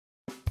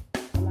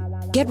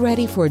Get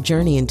ready for a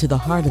journey into the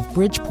heart of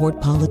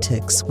Bridgeport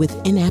politics with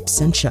In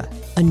Absentia,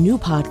 a new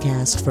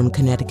podcast from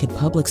Connecticut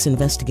Public's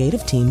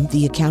investigative team,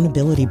 The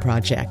Accountability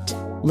Project.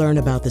 Learn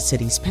about the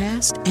city's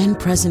past and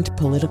present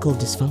political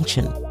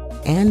dysfunction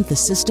and the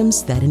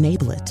systems that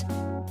enable it.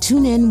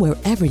 Tune in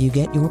wherever you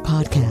get your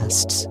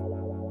podcasts.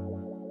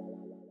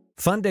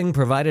 Funding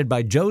provided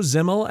by Joe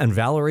Zimmel and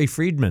Valerie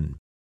Friedman.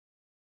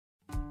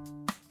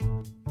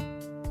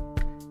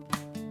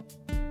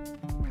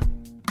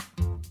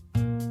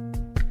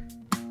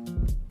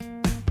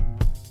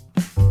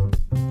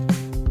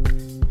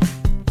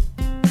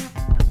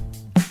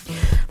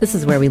 This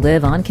is Where We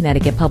Live on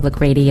Connecticut Public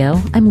Radio.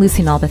 I'm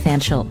Lucy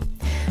Nalpathanchel.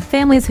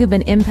 Families who've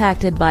been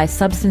impacted by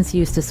substance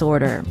use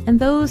disorder and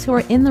those who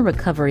are in the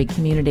recovery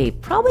community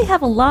probably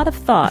have a lot of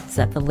thoughts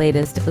at the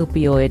latest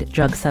opioid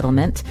drug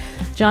settlement.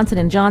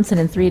 Johnson & Johnson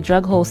and 3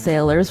 drug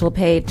wholesalers will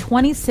pay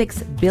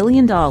 $26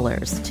 billion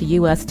to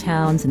U.S.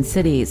 towns and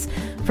cities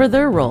for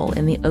their role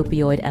in the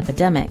opioid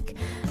epidemic.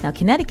 Now,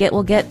 Connecticut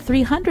will get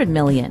 $300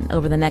 million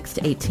over the next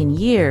 18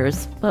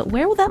 years, but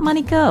where will that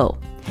money go?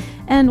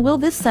 And will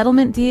this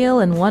settlement deal,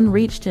 and one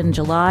reached in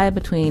July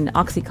between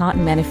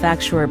OxyContin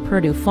manufacturer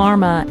Purdue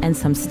Pharma and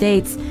some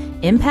states,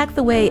 impact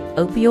the way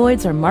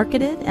opioids are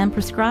marketed and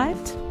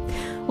prescribed?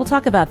 We'll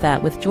talk about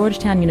that with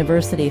Georgetown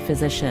University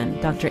physician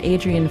Dr.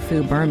 Adrienne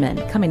Fu Berman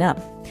coming up.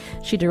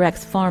 She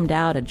directs Farmed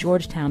Out, a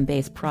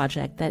Georgetown-based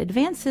project that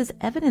advances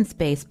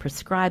evidence-based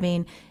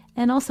prescribing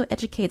and also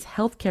educates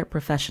healthcare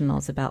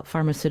professionals about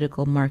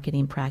pharmaceutical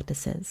marketing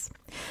practices.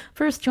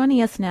 First,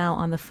 joining us now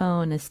on the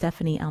phone is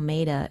Stephanie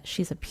Almeida.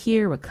 She's a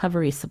peer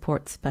recovery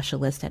support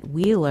specialist at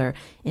Wheeler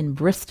in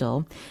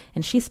Bristol,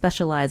 and she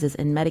specializes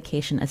in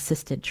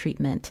medication-assisted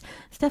treatment.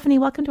 Stephanie,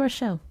 welcome to our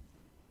show.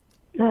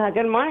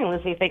 Good morning,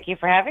 Lucy. Thank you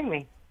for having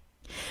me.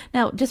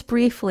 Now, just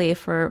briefly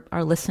for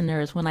our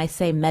listeners, when I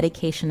say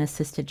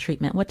medication-assisted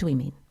treatment, what do we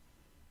mean?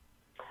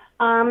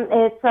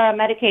 It's a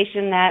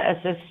medication that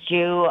assists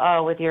you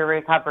with your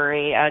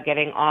recovery,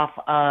 getting off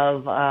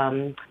of,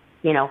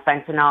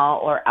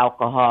 fentanyl or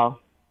alcohol.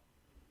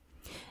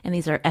 And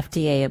these are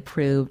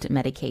FDA-approved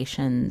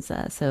medications.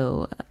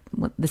 So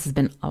this has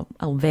been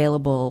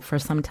available for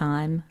some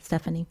time,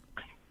 Stephanie?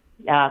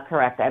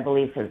 Correct. I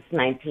believe since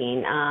not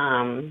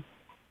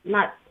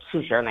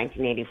too sure,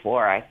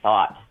 1984, I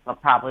thought,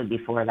 but probably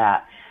before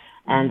that.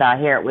 And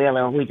here at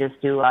Wheeler, we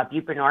just do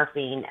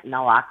buprenorphine,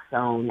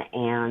 naloxone,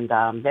 and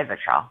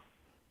Vivitrol.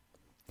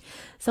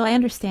 So I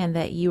understand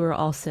that you were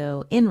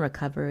also in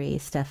recovery,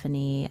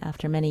 Stephanie,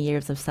 after many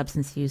years of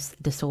substance use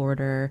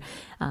disorder.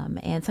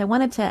 And so I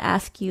wanted to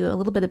ask you a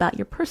little bit about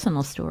your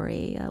personal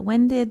story.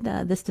 When did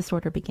this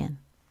disorder begin?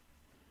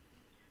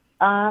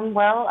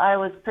 Well, I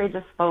was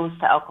predisposed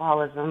to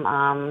alcoholism,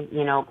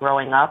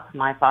 growing up.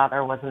 My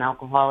father was an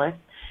alcoholic.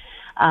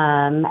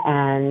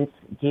 And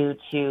due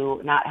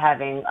to not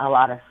having a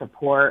lot of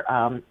support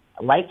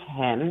like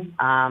him,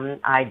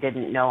 I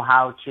didn't know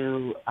how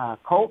to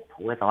cope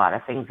with a lot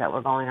of things that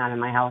were going on in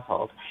my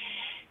household.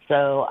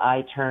 So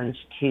I turned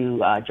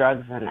to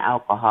drugs and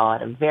alcohol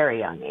at a very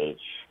young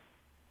age.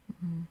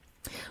 Mm-hmm.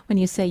 When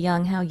you say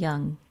young, how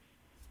young?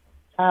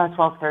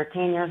 12,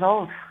 13 years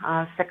old,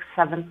 6th,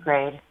 7th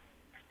grade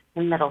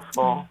in middle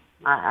school.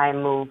 I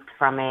moved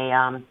from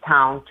a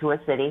town to a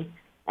city.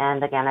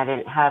 And again, I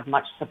didn't have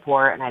much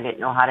support, and I didn't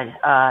know how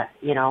to,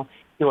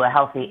 do a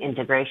healthy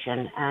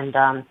integration.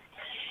 And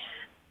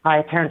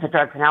I turned to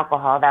drugs and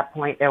alcohol. At that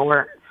point, there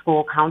were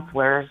school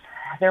counselors.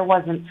 There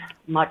wasn't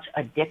much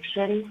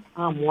addiction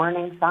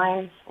warning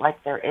signs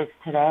like there is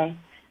today.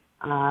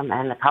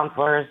 And the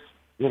counselors,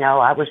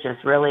 I was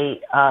just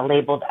really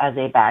labeled as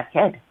a bad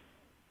kid.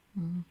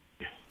 Mm-hmm.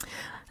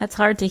 That's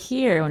hard to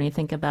hear when you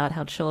think about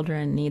how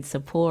children need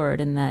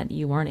support and that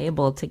you weren't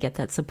able to get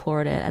that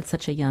support at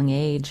such a young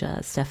age,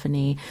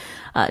 Stephanie.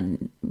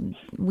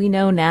 We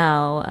know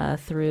now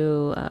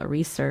through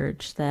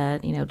research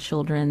that,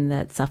 children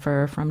that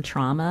suffer from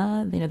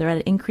trauma, they're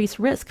at increased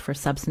risk for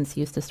substance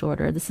use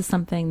disorder. This is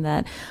something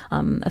that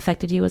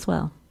affected you as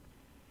well.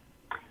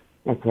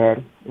 It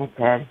did.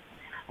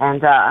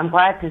 And I'm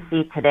glad to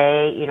see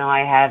today, I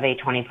have a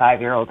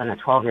 25-year-old and a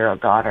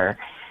 12-year-old daughter.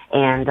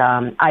 And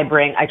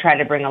I try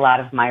to bring a lot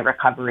of my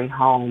recovery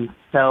home.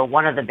 So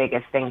one of the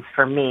biggest things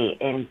for me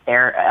in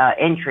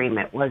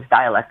treatment was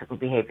dialectical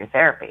behavior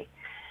therapy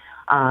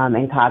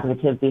and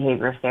cognitive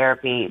behavior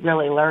therapy,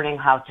 really learning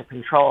how to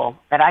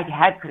that I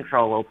had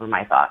control over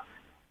my thoughts.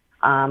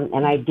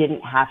 And I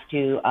didn't have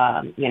to,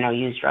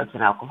 use drugs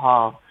and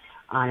alcohol.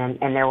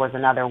 And there was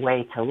another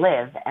way to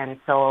live. And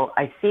so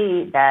I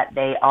see that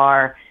they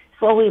are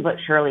slowly but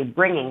surely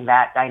bringing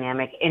that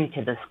dynamic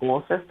into the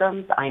school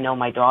systems. I know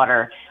my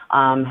daughter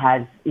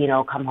has,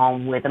 come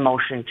home with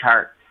emotion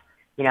charts.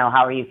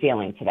 How are you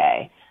feeling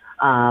today?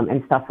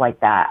 And stuff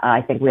like that.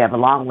 I think we have a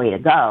long way to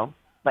go,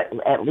 but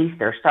at least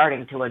they're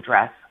starting to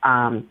address,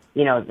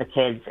 the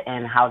kids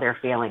and how they're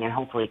feeling and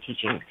hopefully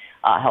teaching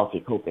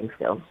healthy coping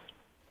skills.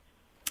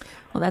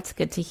 Well, that's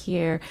good to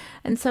hear.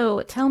 And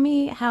so tell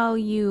me how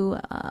you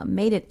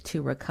made it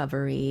to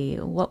recovery.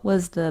 What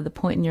was the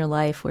point in your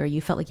life where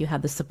you felt like you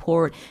had the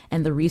support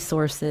and the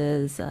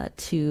resources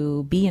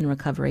to be in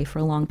recovery for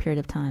a long period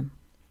of time?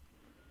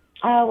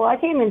 Well, I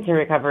came into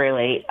recovery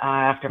late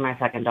after my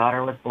second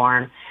daughter was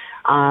born.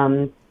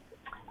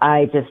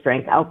 I just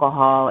drank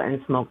alcohol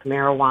and smoked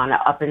marijuana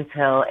up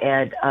until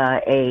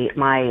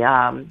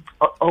my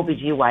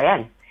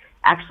OBGYN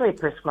actually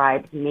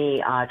prescribed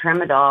me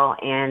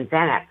tramadol and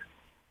Xanax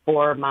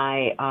for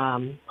my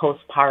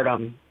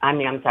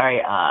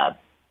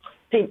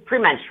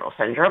premenstrual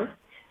syndrome.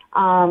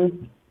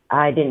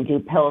 I didn't do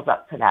pills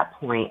up to that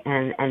point,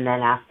 and then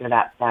after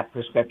that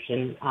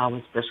prescription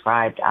was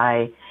prescribed,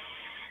 I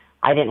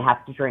didn't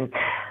have to drink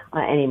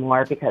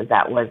anymore because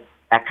that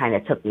kind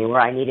of took me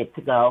where I needed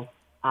to go.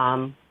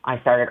 I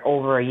started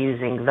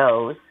overusing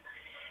those,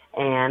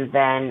 and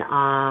then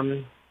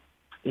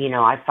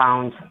I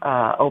found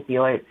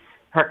opioids,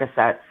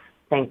 Percocets.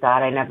 Thank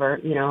God I never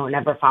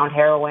found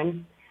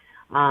heroin.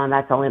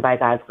 That's only by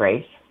God's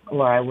grace,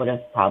 or I would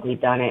have probably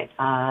done it.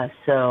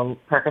 So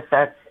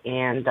Percocets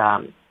and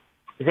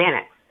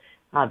Xanax,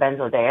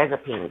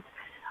 benzodiazepines.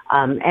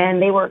 And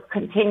they were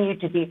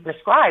continued to be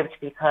prescribed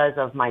because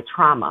of my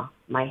trauma,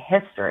 my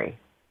history.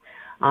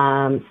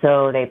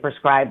 So they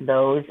prescribed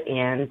those,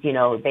 and,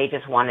 they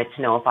just wanted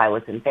to know if I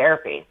was in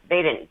therapy.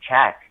 They didn't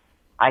check.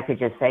 I could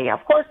just say, yeah,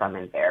 of course I'm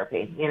in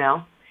therapy,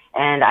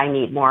 and I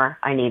need more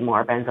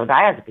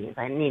benzodiazepines.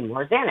 I need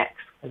more Xanax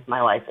because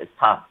my life is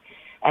tough.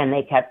 And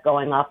they kept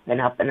going up and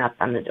up and up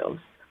on the dose.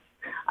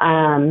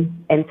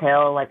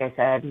 Until, like I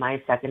said,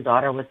 my second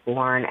daughter was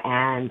born,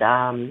 and,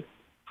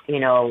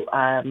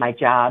 my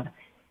job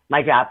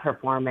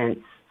performance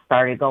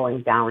started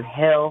going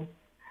downhill.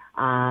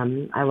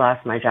 I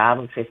lost my job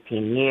in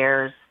 15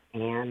 years,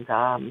 and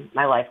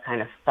my life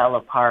kind of fell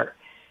apart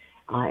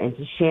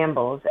into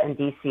shambles, and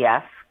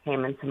DCF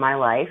came into my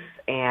life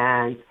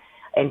and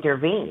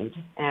intervened.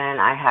 And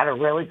I had a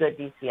really good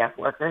DCF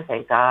worker,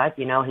 thank God.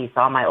 He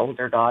saw my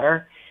older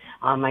daughter.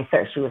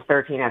 She was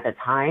 13 at the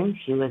time.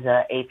 She was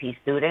an AP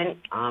student.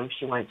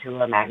 She went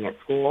to a magnet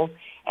school,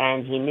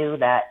 and he knew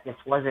that this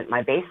wasn't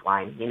my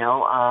baseline,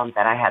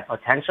 that I had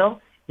potential.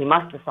 He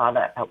must have saw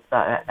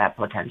that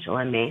potential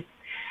in me.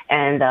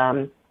 And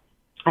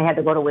I had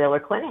to go to Wheeler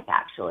Clinic,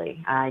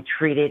 actually. I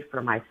treated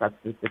for my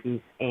substance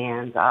abuse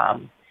and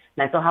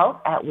mental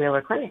health at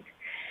Wheeler Clinic.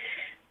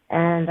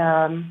 And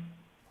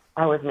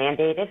I was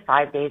mandated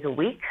 5 days a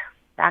week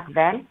back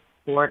then,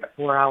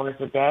 4 hours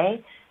a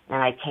day.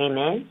 And I came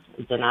in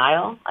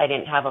denial. I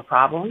didn't have a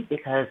problem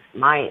because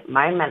my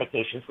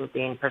medications were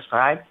being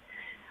prescribed.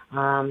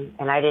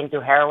 And I didn't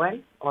do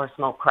heroin or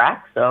smoke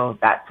crack. So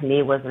that to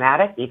me was an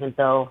addict, even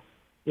though,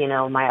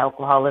 my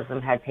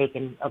alcoholism had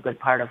taken a good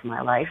part of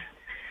my life.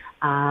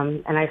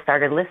 And I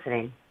started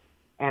listening,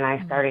 and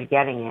I started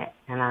getting it.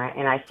 And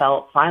I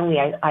felt finally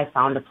I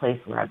found a place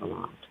where I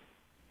belonged.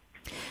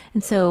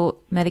 And so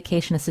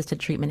medication-assisted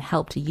treatment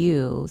helped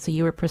you. So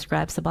you were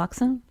prescribed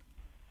Suboxone?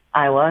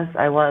 I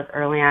was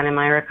early on in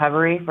my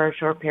recovery for a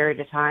short period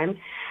of time,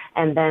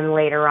 and then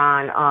later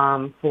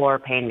on for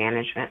pain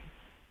management.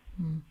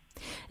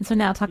 And so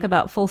now talk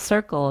about full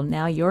circle.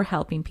 Now you're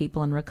helping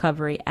people in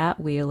recovery at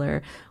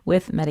Wheeler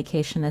with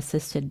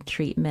medication-assisted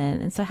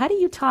treatment. And so how do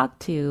you talk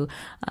to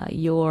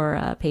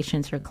your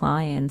patients or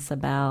clients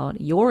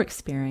about your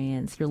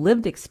experience, your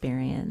lived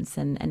experience,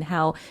 and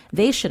how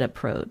they should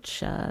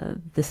approach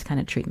this kind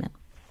of treatment?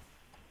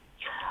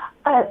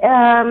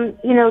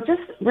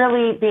 Just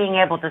really being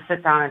able to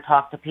sit down and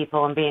talk to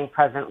people and being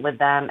present with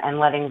them and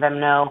letting them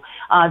know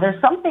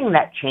there's something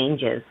that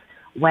changes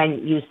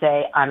when you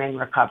say, I'm in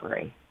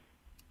recovery.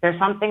 There's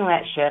something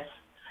that shifts.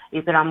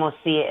 You can almost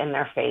see it in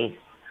their face.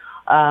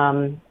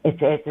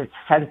 It's a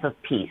sense of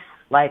peace,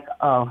 like,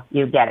 oh,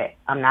 you get it.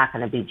 I'm not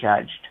going to be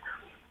judged.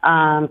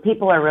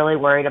 People are really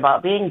worried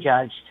about being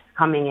judged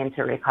coming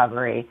into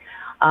recovery.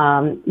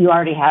 You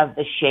already have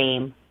the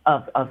shame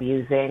of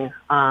using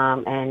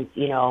and,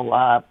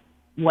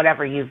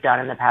 whatever you've done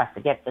in the past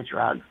to get the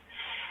drugs.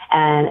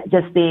 And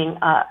just being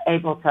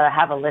able to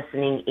have a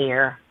listening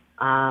ear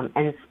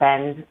and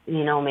spend,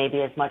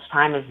 maybe as much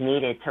time as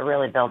needed to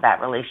really build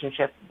that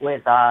relationship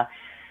with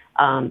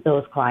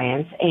those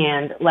clients,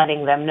 and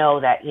letting them know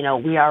that,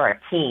 we are a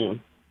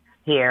team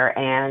here,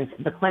 and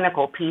the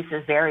clinical piece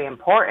is very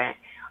important,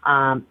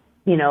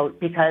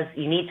 because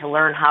you need to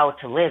learn how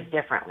to live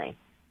differently.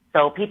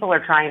 So people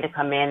are trying to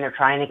come in, they're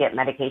trying to get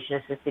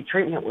medication-assisted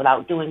treatment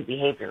without doing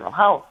behavioral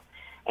health.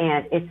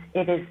 And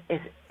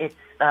it's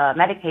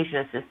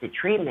medication-assisted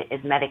treatment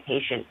is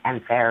medication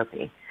and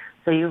therapy.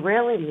 So you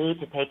really need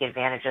to take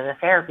advantage of the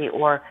therapy,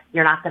 or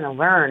you're not going to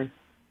learn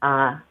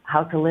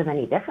how to live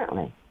any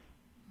differently.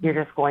 You're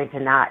just going to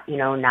not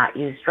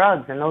use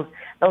drugs. And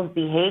those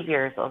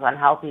behaviors, those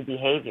unhealthy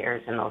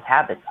behaviors and those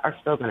habits are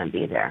still going to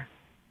be there.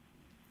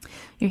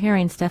 You're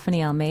hearing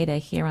Stephanie Almeida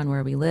here on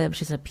Where We Live.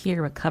 She's a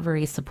peer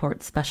recovery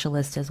support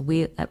specialist at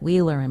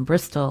Wheeler in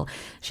Bristol.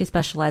 She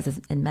specializes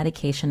in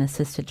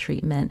medication-assisted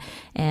treatment,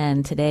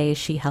 and today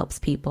she helps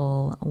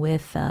people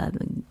with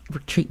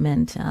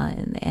treatment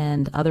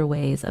and other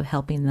ways of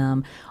helping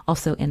them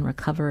also in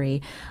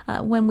recovery.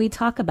 When we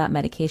talk about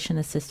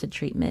medication-assisted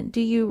treatment,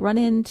 do you run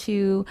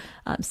into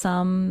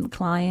some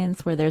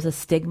clients where there's a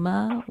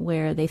stigma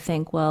where they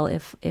think, well,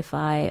 if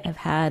I have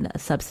had a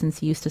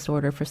substance use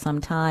disorder for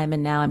some time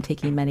and now I'm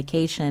taking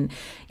medication,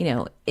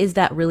 is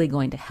that really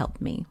going to help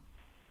me?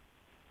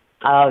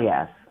 Oh,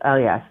 yes,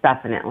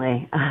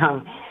 definitely.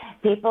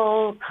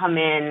 People come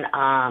in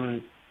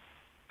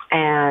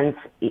and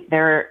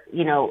they're,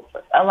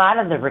 a lot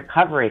of the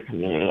recovery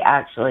community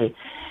actually,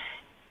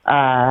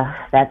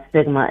 that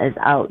stigma is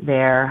out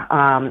there.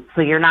 So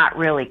you're not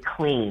really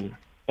clean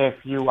if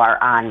you are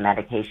on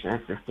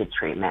medication-assisted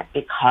treatment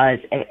because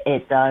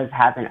it does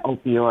have an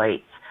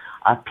opioid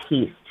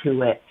piece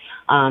to it.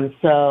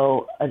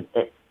 So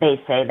they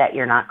say that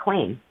you're not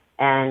clean.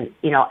 And,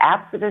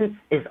 abstinence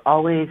is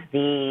always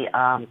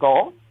the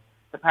goal,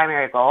 the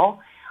primary goal.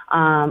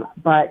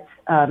 But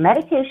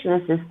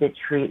medication-assisted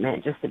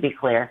treatment, just to be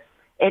clear,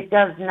 it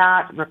does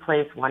not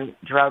replace one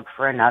drug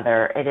for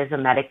another. It is a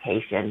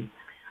medication.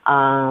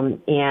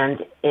 And,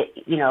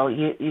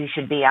 you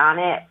should be on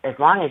it as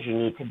long as you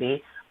need to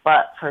be,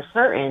 but for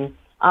certain,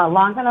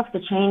 long enough to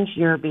change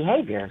your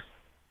behaviors.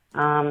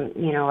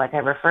 Like I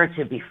referred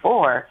to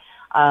before,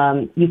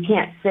 you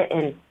can't sit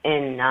in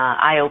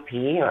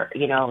IOP or,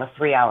 a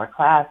 3-hour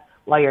class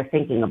while you're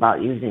thinking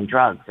about using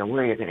drugs or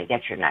where you're going to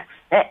get your next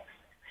fix.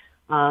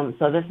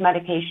 So this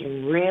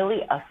medication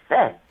really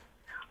assists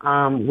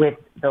with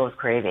those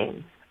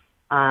cravings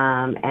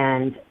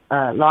and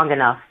long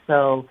enough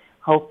so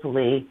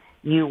hopefully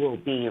you will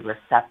be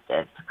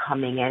receptive to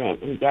coming in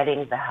and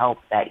getting the help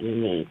that you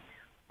need.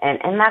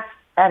 And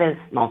that is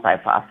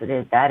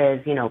multifaceted. That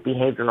is,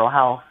 behavioral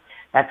health.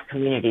 That's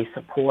community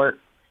support.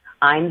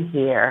 I'm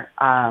here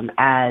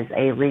as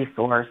a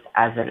resource,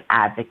 as an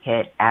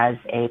advocate, as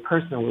a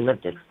person with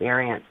lived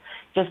experience,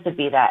 just to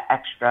be that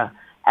extra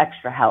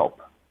help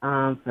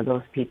for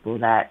those people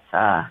that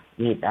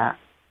need that.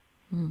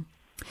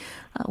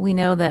 We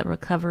know that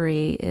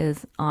recovery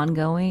is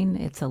ongoing.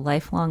 It's a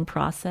lifelong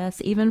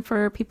process, even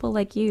for people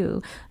like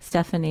you,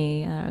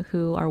 Stephanie,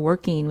 who are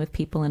working with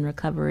people in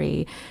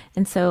recovery.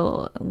 And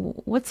so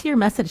what's your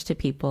message to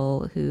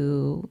people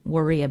who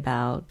worry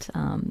about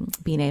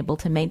being able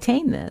to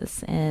maintain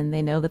this and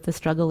they know that the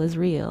struggle is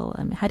real?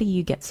 How do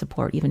you get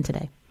support even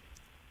today?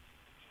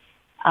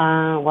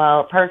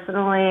 Well,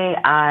 personally,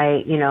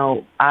 I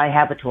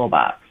have a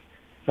toolbox.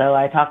 So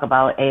I talk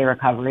about a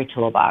recovery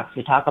toolbox.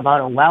 We talk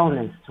about a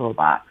wellness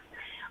toolbox.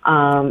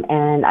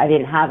 And I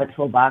didn't have a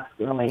toolbox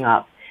growing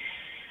up.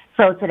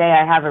 So today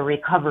I have a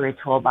recovery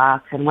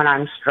toolbox. And when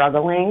I'm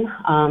struggling,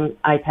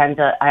 I tend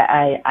to,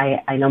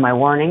 I know my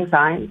warning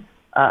signs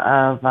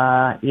of,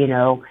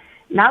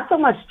 not so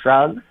much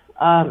drugs.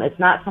 It's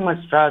not so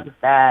much drugs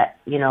that,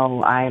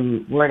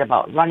 I'm worried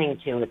about running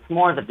to. It's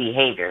more the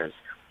behaviors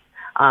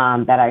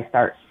that I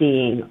start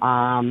seeing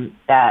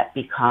that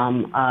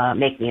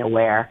make me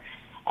aware.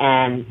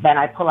 And then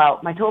I pull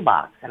out my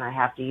toolbox and I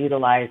have to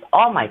utilize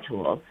all my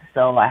tools.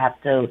 So I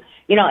have to,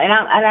 and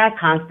I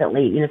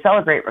constantly,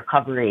 Celebrate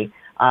Recovery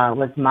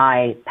was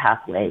my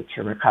pathway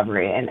to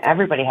recovery. And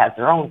everybody has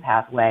their own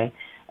pathway.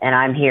 And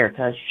I'm here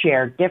to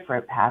share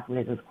different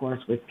pathways, of course,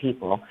 with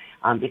people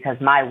because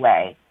my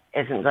way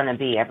isn't going to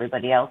be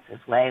everybody else's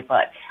way.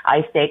 But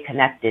I stay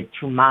connected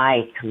to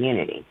my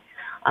community.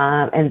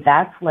 And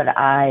that's what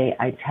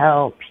I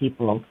tell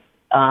people.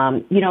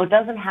 It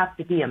doesn't have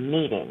to be a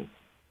meeting.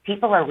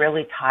 People are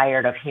really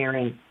tired of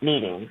hearing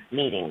meetings.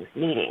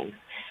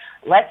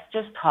 Let's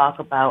just talk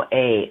about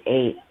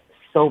a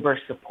sober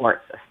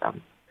support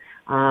system.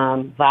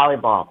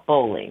 Volleyball,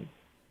 bowling,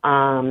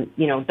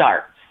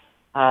 darts.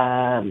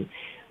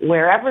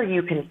 Wherever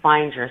you can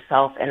find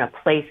yourself in a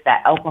place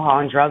that alcohol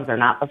and drugs are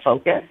not the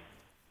focus,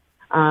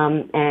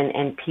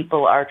 and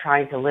people are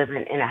trying to live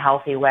in a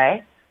healthy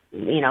way,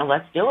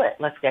 let's do it.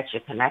 Let's get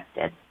you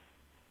connected.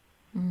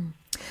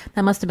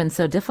 That must have been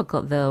so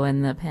difficult, though,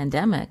 in the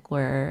pandemic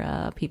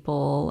where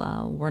people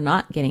were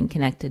not getting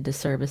connected to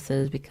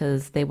services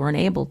because they weren't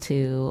able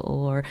to,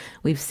 or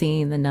we've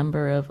seen the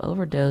number of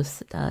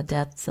overdose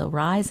deaths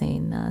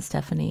rising.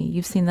 Stephanie,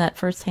 you've seen that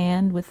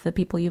firsthand with the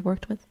people you've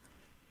worked with?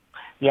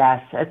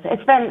 Yes,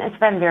 it's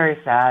been very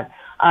sad.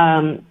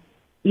 I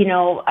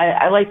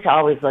like to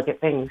always look at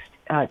things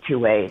two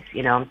ways,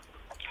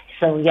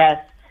 So, yes,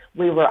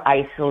 we were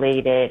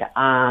isolated.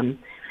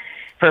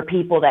 For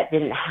people that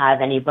didn't have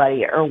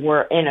anybody or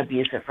were in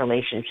abusive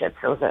relationships.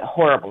 It was a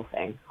horrible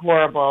thing.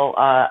 Horrible.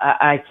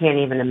 I can't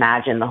even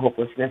imagine the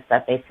hopelessness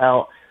that they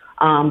felt.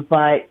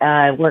 But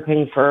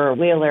working for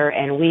Wheeler,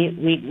 and we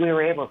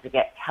were able to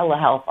get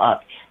telehealth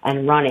up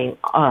and running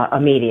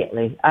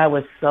immediately. I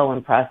was so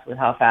impressed with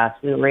how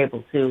fast we were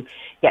able to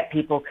get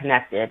people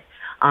connected.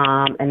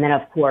 And then,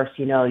 of course,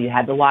 you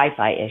had the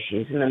Wi-Fi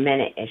issues and the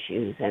minute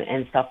issues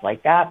and stuff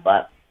like that.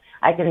 But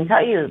I can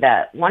tell you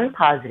that one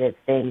positive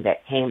thing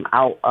that came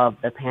out of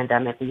the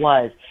pandemic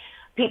was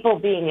people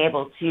being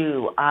able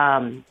to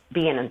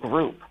be in a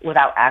group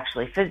without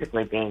actually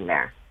physically being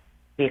there,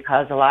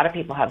 because a lot of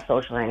people have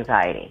social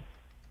anxiety.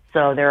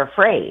 So they're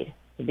afraid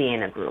to be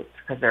in a group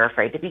because they're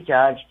afraid to be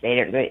judged. They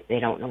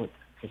don't know what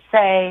to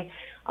say.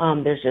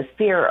 There's just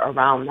fear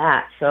around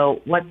that.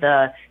 So what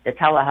the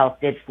telehealth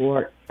did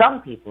for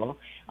some people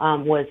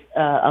was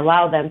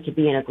allow them to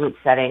be in a group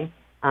setting,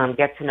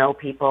 get to know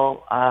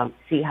people,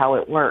 see how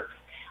it works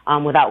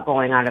without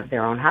going out of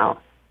their own house.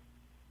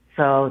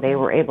 So they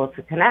were able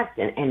to connect,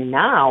 and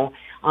now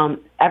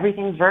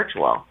everything's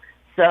virtual.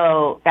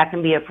 So that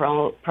can be a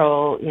pro,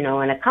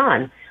 and a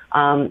con.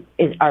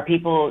 Are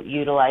people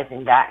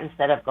utilizing that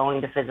instead of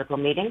going to physical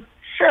meetings?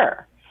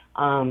 Sure.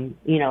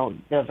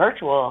 The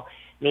virtual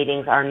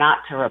meetings are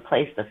not to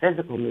replace the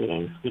physical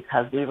meetings,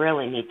 because we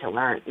really need to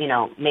learn,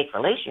 make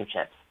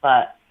relationships.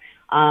 But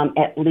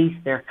at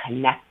least they're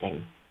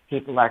connecting.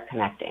 People are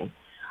connecting.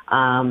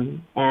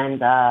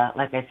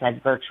 Like I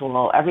said,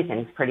 virtual,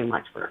 everything's pretty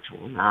much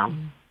virtual now.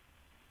 Mm-hmm.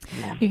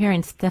 Yeah. You're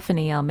hearing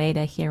Stephanie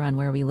Almeida here on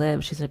Where We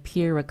Live. She's a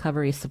peer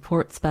recovery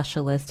support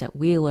specialist at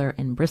Wheeler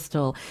in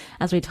Bristol,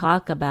 as we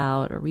talk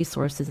about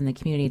resources in the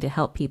community to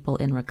help people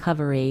in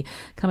recovery.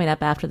 Coming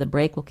up after the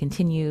break, we'll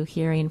continue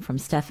hearing from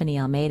Stephanie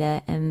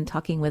Almeida and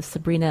talking with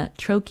Sabrina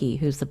Trokey,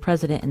 who's the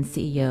president and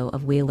CEO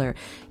of Wheeler.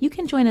 You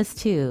can join us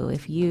too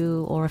if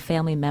you or a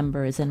family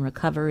member is in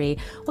recovery.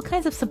 What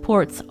kinds of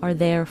supports are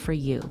there for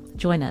you?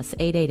 Join us,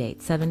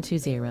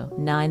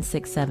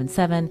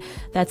 888-720-9677.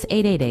 That's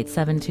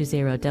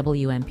 888-720-WNPR,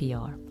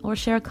 or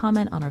share a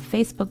comment on our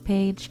Facebook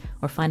page,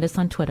 or find us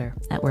on Twitter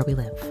at Where We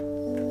Live.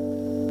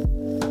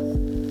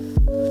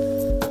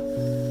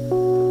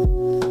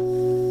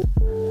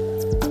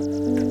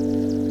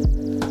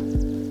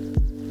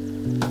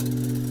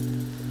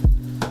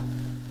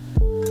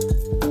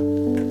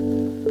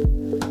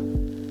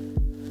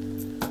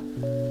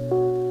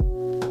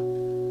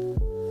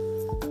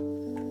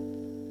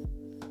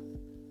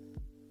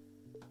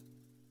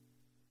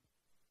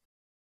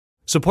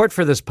 Support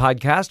for this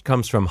podcast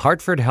comes from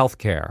Hartford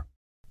Healthcare.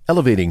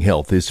 Elevating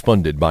Health is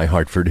funded by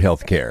Hartford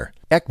Healthcare.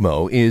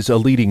 ECMO is a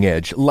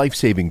leading-edge,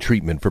 life-saving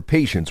treatment for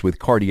patients with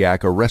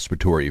cardiac or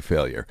respiratory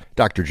failure.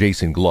 Dr.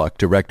 Jason Gluck,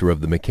 director of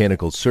the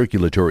Mechanical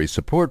Circulatory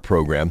Support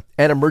Program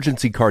and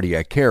Emergency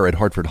Cardiac Care at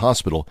Hartford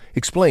Hospital,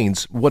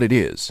 explains what it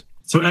is.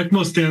 So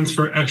ECMO stands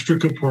for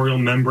extracorporeal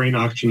membrane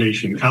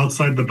oxygenation,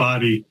 outside the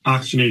body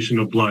oxygenation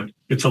of blood.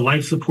 It's a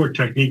life support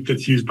technique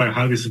that's used by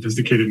highly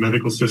sophisticated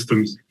medical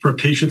systems for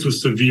patients with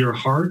severe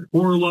heart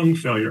or lung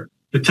failure.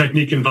 The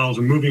technique involves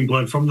removing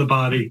blood from the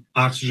body,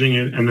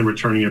 oxygenating it, and then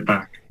returning it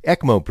back.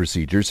 ECMO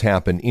procedures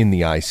happen in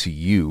the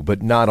ICU,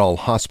 but not all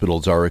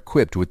hospitals are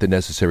equipped with the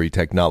necessary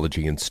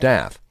technology and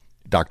staff.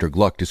 Dr.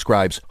 Gluck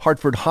describes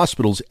Hartford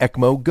Hospital's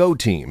ECMO Go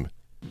team.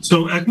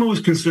 So ECMO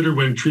is considered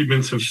when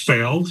treatments have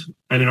failed,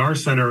 and in our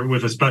center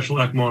with a special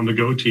ECMO on the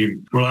Go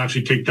team, we'll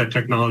actually take that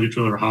technology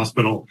to their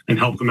hospital and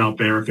help them out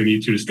there if they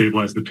need to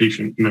stabilize the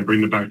patient and then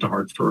bring them back to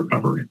Hartford for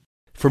recovery.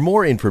 For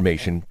more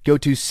information, go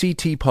to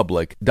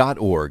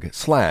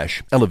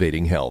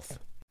ctpublic.org/elevatinghealth.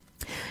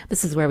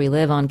 This is Where We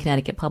Live on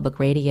Connecticut Public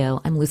Radio.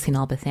 I'm Lucy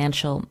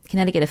Nalpathanchel.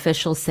 Connecticut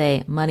officials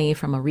say money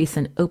from a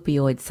recent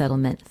opioid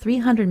settlement,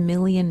 $300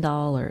 million,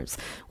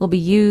 will be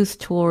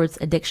used towards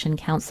addiction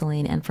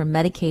counseling and for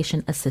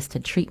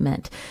medication-assisted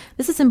treatment.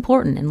 This is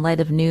important in light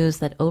of news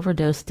that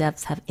overdose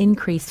deaths have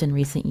increased in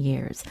recent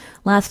years.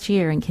 Last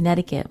year in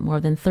Connecticut, more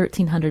than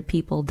 1,300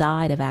 people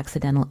died of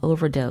accidental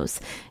overdose.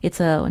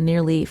 It's a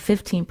nearly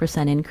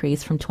 15%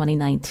 increase from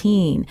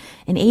 2019,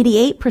 an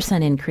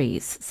 88%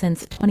 increase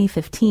since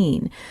 2015.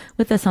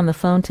 With us on the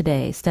phone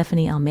today,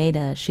 Stephanie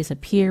Almeida. She's a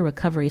peer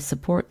recovery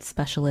support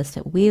specialist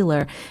at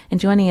Wheeler. And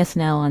joining us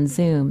now on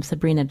Zoom,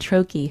 Sabrina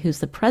Trokey, who's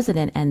the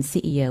president and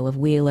CEO of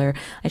Wheeler.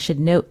 I should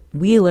note,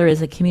 Wheeler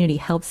is a community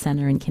health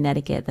center in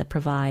Connecticut that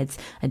provides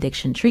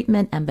addiction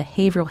treatment and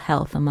behavioral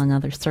health, among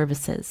other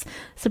services.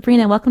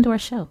 Sabrina, welcome to our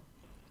show.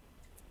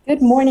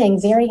 Good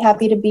morning. Very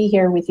happy to be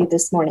here with you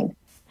this morning.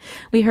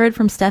 We heard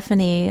from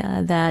Stephanie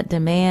that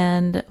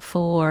demand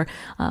for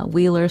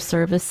Wheeler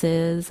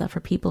services for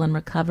people in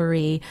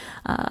recovery,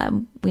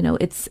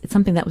 it's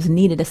something that was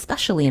needed,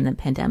 especially in the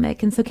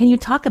pandemic. And so can you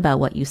talk about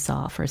what you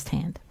saw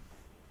firsthand?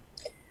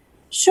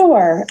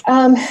 Sure.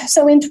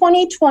 So in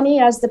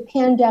 2020, as the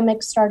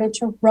pandemic started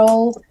to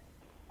roll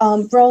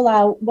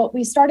out, what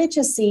we started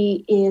to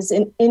see is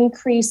an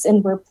increase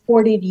in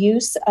reported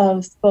use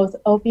of both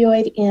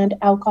opioid and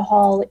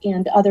alcohol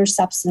and other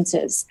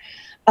substances.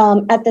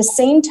 At the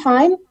same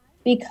time,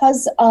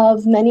 because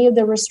of many of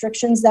the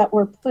restrictions that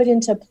were put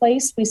into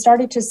place, we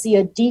started to see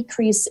a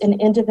decrease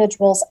in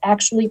individuals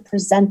actually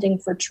presenting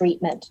for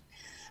treatment.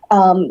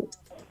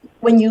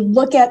 When you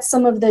look at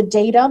some of the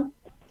data,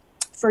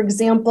 for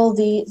example,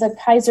 the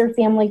Kaiser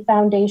Family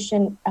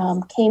Foundation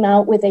came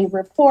out with a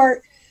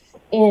report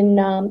in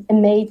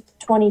May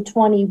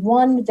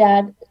 2021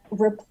 that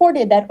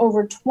reported that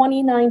over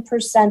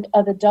 29%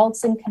 of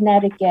adults in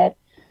Connecticut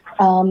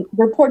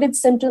reported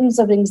symptoms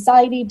of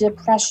anxiety,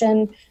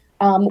 depression,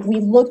 We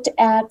looked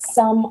at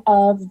some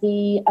of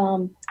the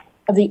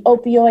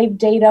opioid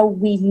data.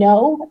 We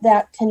know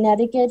that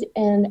Connecticut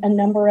and a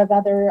number of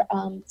other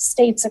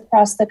states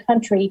across the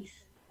country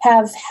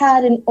have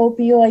had an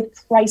opioid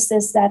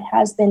crisis that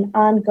has been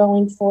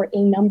ongoing for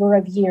a number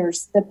of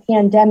years. The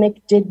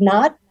pandemic did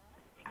not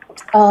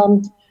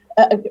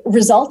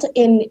result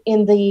in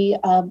the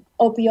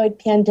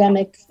opioid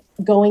pandemic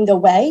going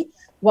away.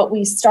 What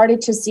we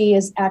started to see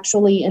is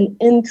actually an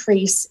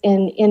increase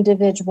in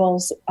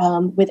individuals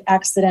with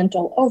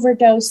accidental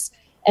overdose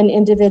and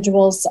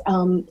individuals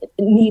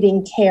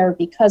needing care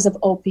because of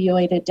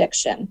opioid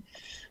addiction.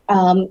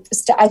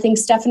 I think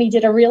Stephanie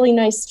did a really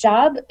nice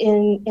job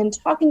in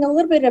talking a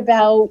little bit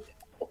about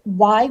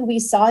why we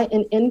saw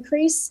an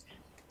increase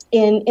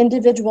in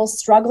individuals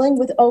struggling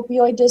with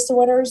opioid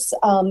disorders.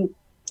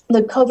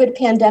 The COVID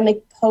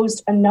pandemic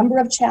posed a number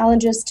of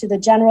challenges to the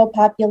general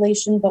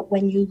population, but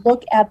when you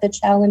look at the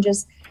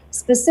challenges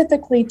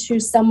specifically to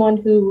someone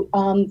who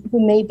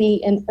may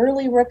be in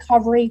early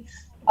recovery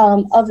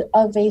of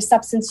a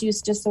substance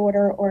use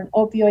disorder or an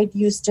opioid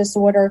use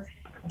disorder,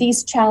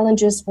 these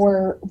challenges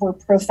were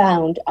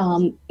profound.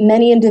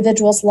 Many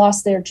individuals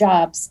lost their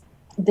jobs.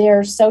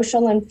 Their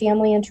social and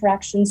family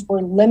interactions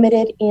were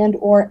limited and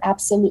or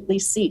absolutely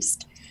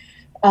ceased.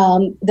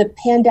 The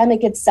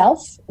pandemic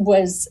itself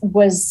was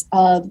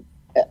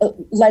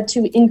led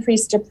to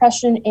increased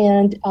depression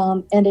and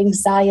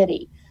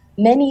anxiety.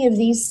 Many of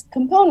these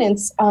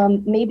components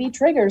may be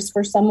triggers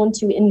for someone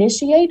to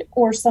initiate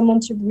or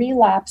someone to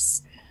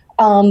relapse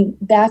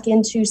back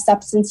into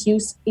substance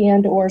use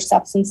and or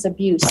substance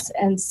abuse.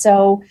 And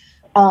so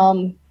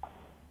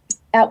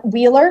at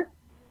Wheeler,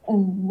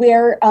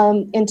 where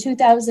in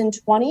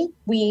 2020,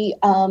 we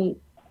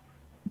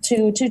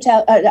to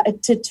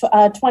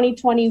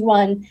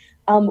 2021,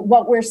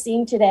 what we're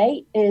seeing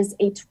today is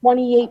a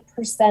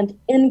 28%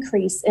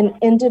 increase in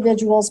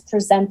individuals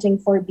presenting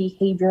for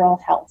behavioral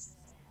health.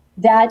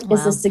 That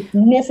is a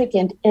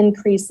significant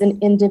increase in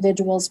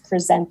individuals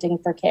presenting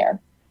for care.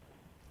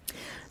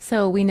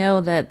 So we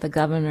know that the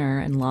governor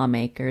and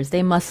lawmakers,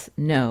 they must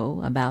know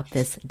about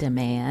this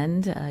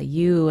demand.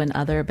 You and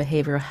other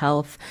behavioral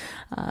health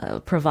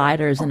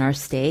providers in our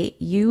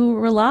state, you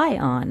rely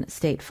on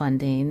state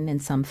funding and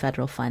some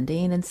federal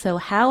funding. And so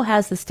how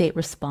has the state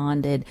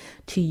responded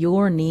to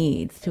your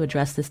needs to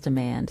address this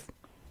demand?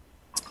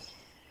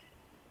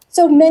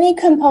 So many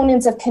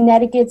components of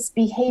Connecticut's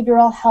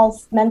behavioral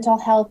health, mental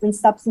health, and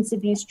substance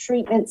abuse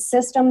treatment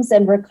systems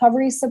and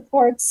recovery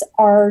supports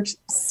are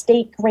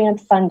state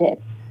grant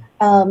funded.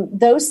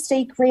 Those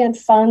state grant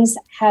funds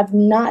have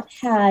not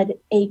had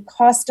a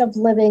cost of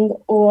living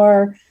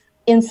or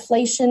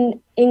inflation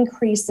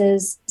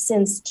increases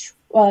since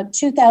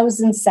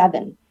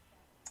 2007.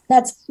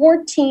 That's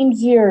 14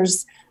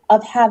 years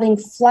of having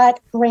flat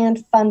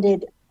grant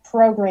funded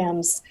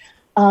programs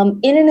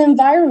in an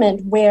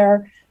environment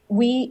where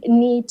we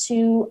need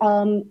to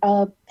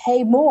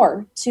pay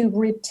more to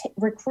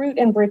recruit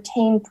and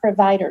retain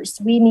providers.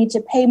 We need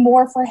to pay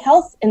more for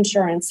health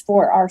insurance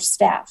for our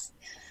staff.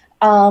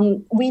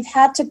 We've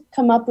had to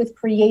come up with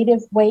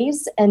creative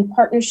ways and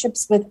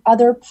partnerships with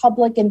other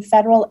public and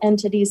federal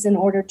entities in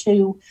order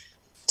to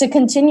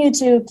continue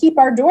to keep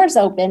our doors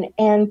open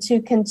and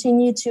to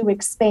continue to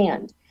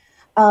expand.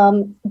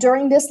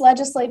 During this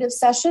legislative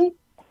session,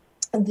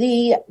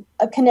 the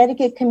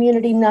Connecticut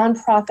Community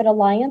Nonprofit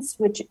Alliance,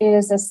 which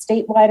is a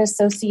statewide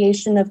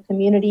association of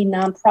community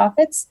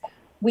nonprofits,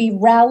 we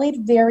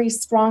rallied very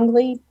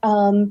strongly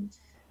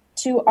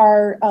to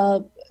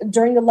our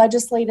during the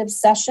legislative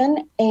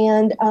session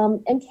and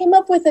came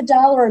up with a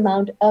dollar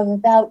amount of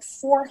about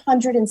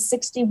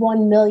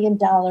 $461 million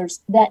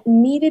that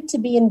needed to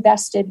be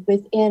invested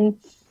within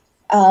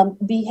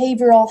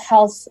behavioral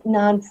health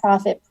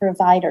nonprofit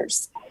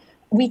providers.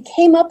 We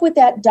came up with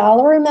that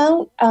dollar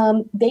amount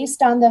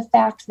based on the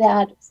fact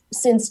that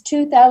since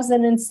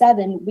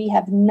 2007, we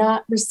have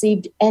not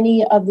received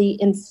any of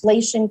the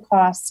inflation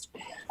cost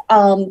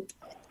and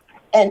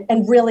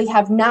really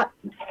have not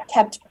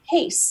kept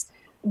pace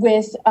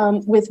with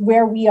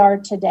where we are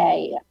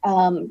today.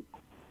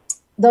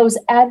 Those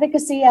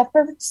advocacy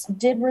efforts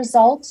did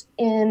result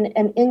in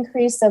an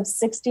increase of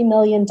 $60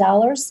 million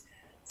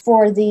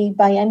for the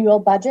biennial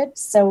budget.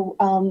 So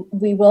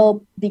we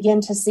will begin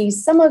to see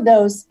some of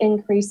those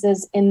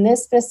increases in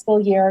this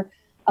fiscal year,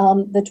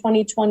 the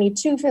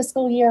 2022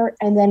 fiscal year,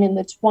 and then in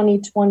the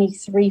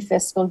 2023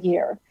 fiscal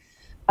year.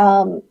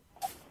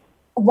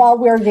 While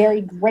we're very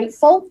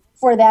grateful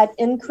for that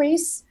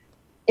increase,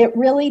 it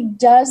really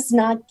does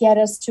not get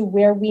us to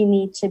where we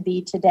need to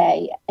be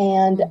today.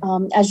 And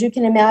as you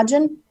can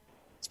imagine,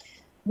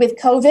 with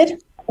COVID,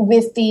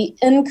 with the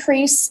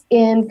increase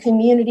in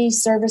community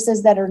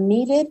services that are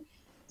needed,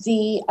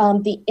 the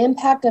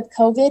impact of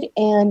COVID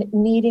and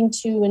needing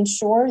to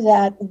ensure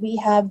that we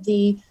have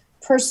the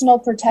personal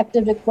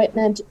protective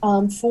equipment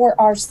for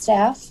our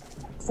staff,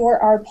 for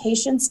our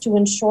patients, to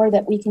ensure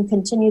that we can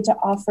continue to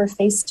offer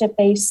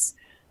face-to-face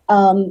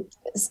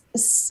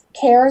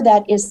care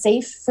that is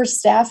safe for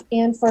staff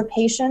and for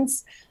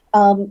patients.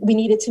 We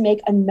needed to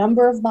make a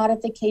number of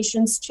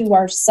modifications to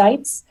our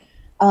sites,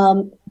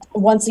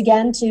 once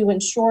again, to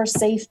ensure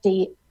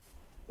safety.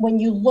 When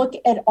you look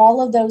at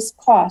all of those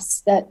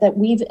costs that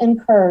we've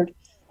incurred,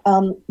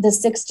 the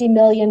 $60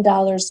 million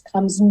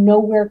comes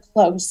nowhere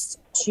close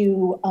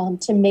to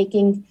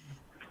making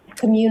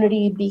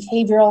community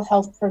behavioral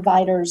health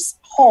providers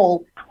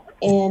whole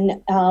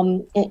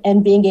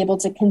and being able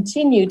to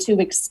continue to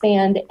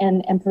expand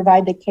and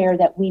provide the care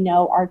that we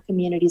know our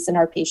communities and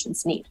our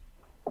patients need.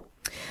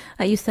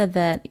 You said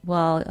that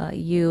while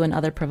you and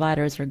other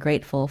providers are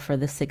grateful for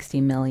the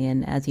 $60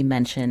 million, as you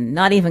mentioned,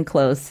 not even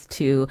close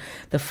to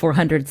the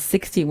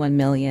 $461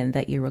 million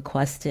that you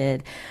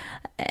requested.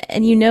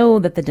 And you know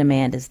that the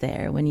demand is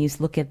there when you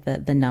look at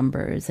the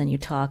numbers and you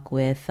talk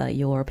with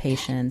your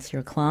patients,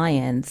 your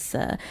clients.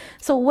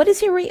 So what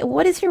is your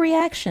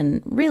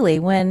reaction really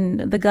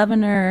when the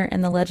governor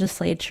and the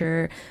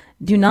legislature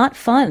do not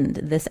fund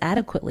this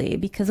adequately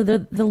because of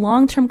the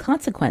long-term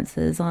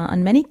consequences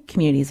on many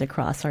communities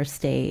across our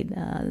state?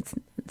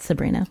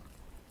 Sabrina.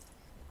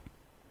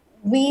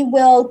 We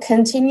will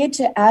continue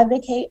to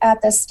advocate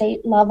at the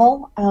state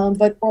level,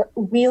 but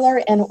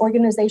Wheeler and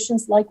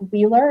organizations like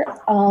Wheeler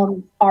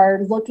are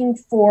looking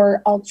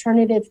for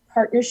alternative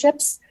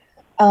partnerships.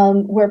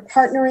 We're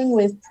partnering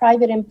with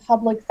private and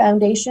public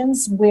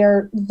foundations.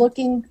 We're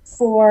looking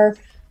for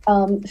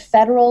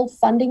federal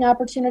funding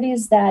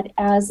opportunities that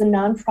as a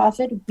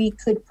nonprofit we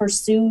could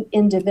pursue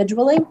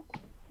individually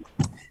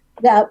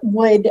that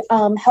would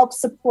help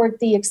support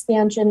the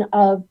expansion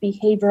of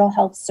behavioral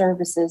health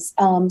services.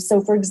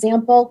 So for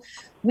example,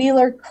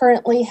 Wheeler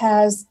currently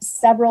has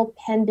several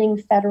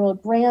pending federal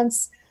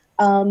grants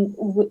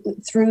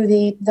through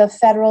the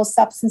Federal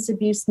Substance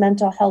Abuse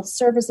Mental Health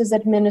Services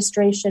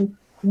Administration,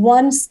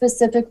 one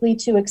specifically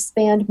to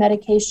expand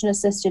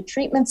medication-assisted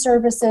treatment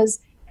services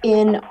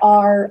in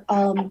our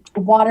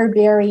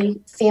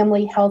Waterbury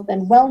Family Health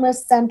and Wellness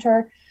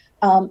Center.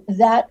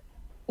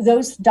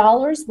 Those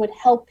dollars would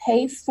help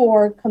pay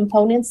for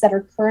components that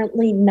are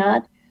currently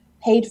not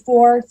paid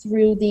for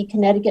through the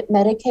Connecticut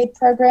Medicaid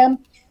program.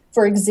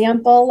 For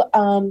example,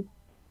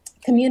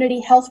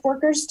 community health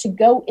workers to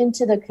go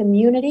into the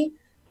community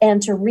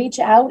and to reach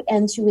out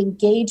and to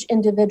engage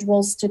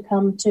individuals to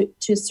come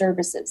to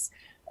services.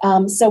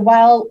 So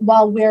while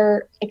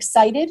we're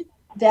excited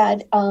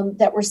that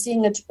we're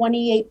seeing a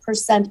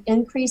 28%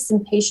 increase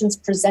in patients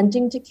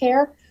presenting to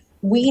care,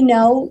 we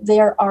know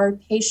there are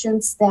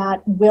patients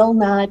that will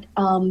not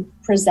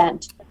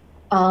present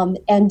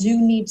and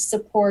do need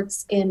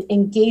supports in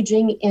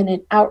engaging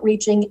in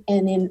outreaching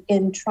and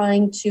in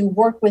trying to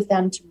work with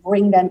them to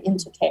bring them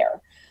into care.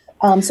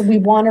 So we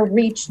want to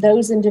reach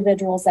those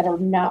individuals that are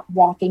not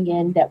walking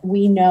in that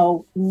we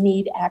know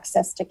need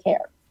access to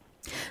care.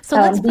 So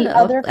let's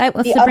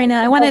Sabrina,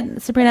 I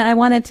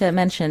wanted to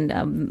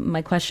mention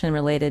my question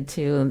related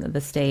to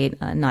the state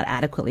not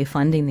adequately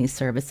funding these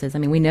services. I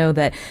mean, we know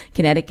that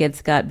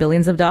Connecticut's got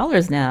billions of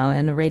dollars now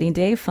in a rainy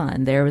day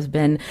fund. There has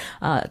been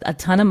a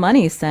ton of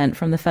money sent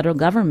from the federal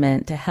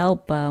government to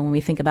help when we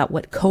think about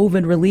what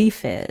COVID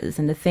relief is,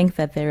 and to think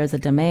that there is a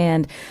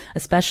demand,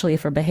 especially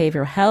for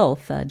behavioral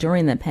health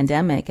during the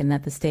pandemic, and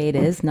that the state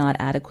is not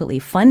adequately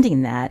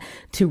funding that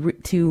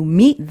to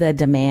meet the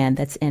demand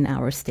that's in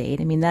our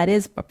state. I mean, that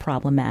is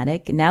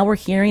problematic. Now we're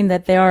hearing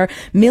that there are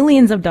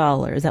millions of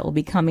dollars that will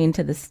be coming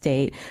to the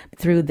state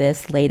through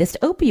this latest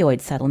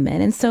opioid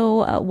settlement. And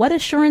so what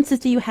assurances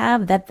do you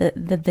have that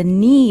the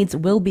needs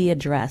will be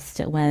addressed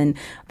when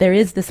there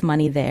is this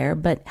money there,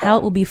 but how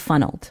it will be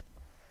funneled?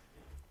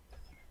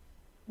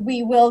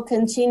 We will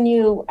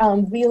continue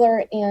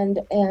Wheeler and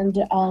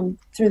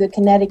through the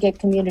Connecticut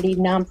Community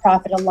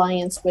Nonprofit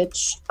Alliance,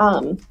 which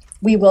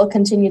we will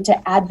continue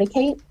to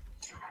advocate.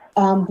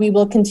 We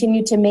will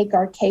continue to make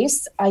our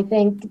case. I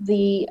think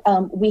we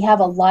have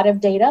a lot of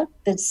data.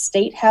 The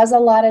state has a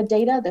lot of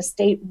data. The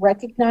state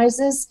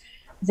recognizes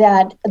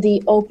that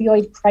the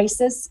opioid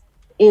crisis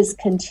is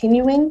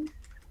continuing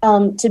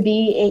to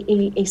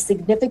be a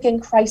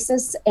significant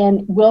crisis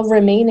and will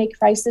remain a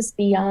crisis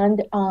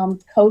beyond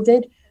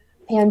COVID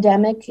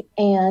pandemic,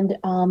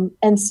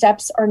 and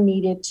steps are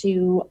needed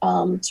to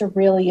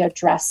really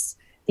address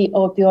the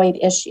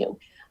opioid issue.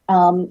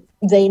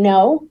 They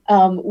know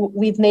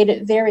we've made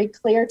it very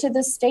clear to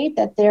the state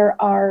that there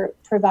are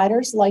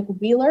providers like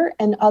Wheeler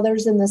and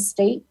others in the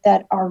state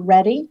that are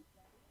ready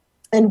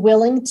and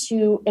willing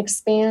to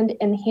expand,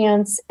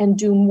 enhance, and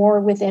do more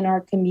within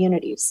our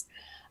communities.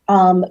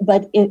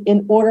 But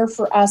in order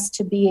for us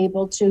to be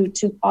able to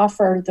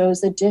offer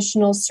those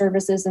additional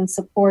services and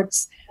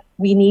supports,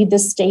 we need the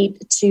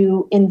state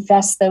to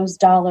invest those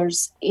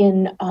dollars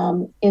in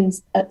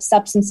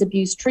substance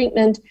abuse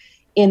treatment,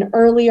 in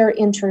earlier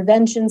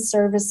intervention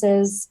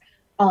services,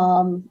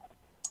 and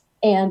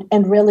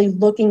really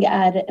looking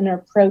at an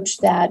approach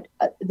that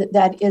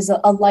is a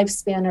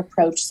lifespan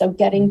approach. So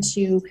getting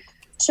to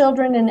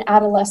children and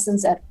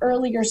adolescents at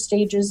earlier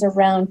stages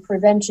around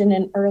prevention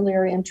and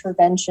earlier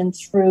intervention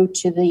through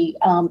to the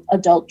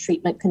adult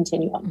treatment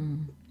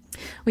continuum.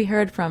 We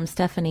heard from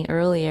Stephanie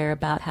earlier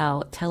about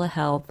how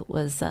telehealth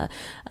was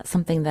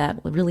something that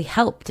really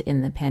helped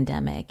in the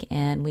pandemic.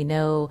 And we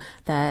know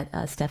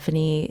that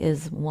Stephanie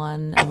is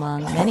one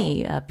among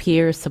many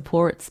peer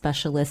support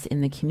specialists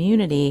in the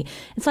community.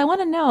 And so I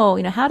want to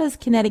know, how does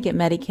Connecticut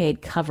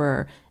Medicaid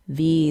cover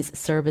these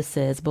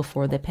services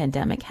before the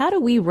pandemic? How do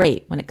we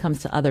rate when it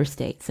comes to other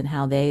states and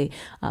how they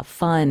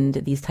fund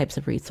these types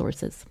of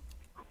resources?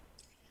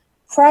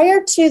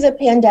 Prior to the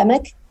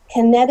pandemic,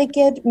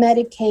 Connecticut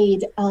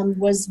Medicaid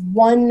was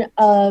one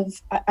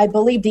of, I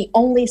believe, the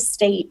only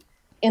state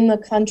in the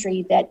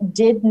country that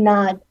did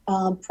not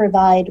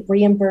provide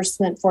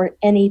reimbursement for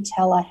any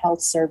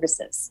telehealth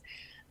services,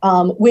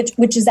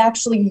 which is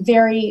actually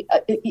very,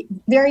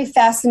 very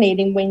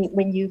fascinating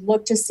when you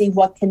look to see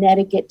what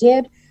Connecticut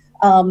did.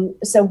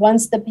 So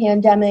once the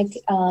pandemic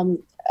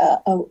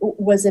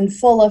was in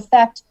full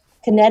effect,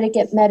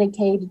 Connecticut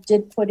Medicaid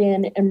did put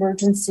in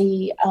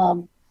emergency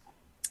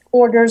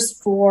orders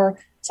for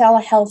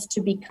telehealth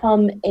to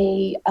become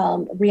a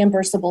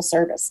reimbursable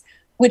service,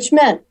 which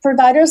meant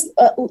providers,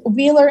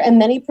 Wheeler and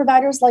many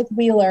providers like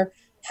Wheeler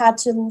had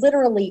to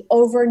literally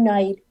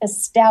overnight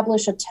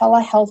establish a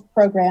telehealth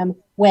program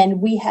when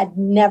we had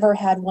never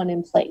had one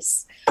in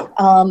place.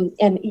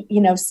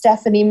 And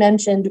Stephanie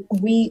mentioned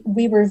we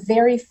were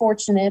very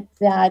fortunate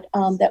that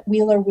that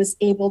Wheeler was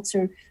able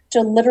to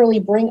literally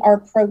bring our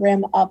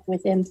program up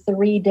within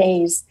 3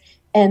 days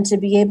and to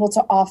be able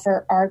to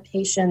offer our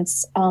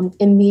patients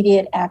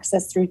immediate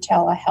access through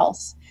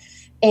telehealth.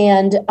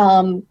 And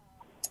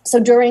so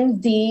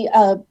during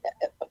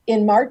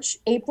in March,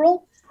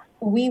 April,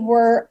 we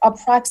were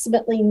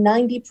approximately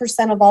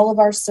 90% of all of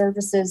our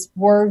services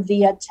were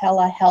via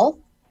telehealth.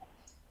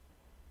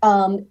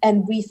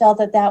 And we felt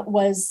that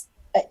was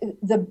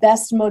the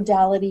best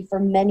modality for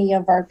many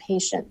of our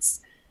patients.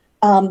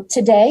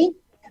 Today,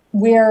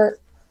 we're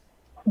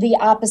the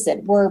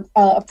opposite. We're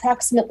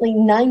approximately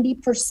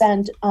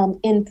 90%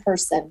 in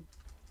person.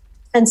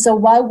 And so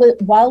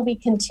while we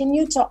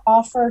continue to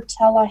offer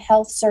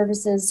telehealth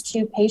services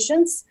to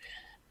patients,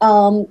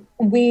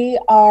 we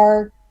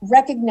are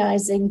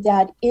recognizing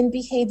that in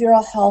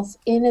behavioral health,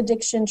 in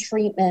addiction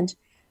treatment,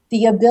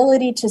 the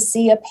ability to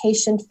see a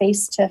patient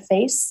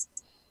face-to-face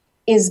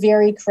is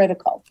very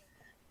critical.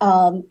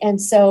 And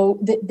so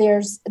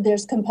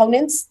there's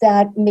components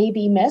that may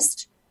be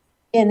missed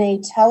in a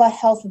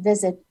telehealth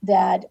visit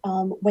that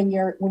when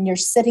you're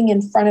sitting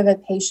in front of a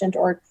patient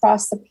or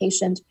across the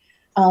patient,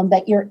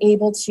 that you're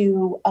able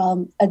to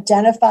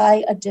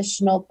identify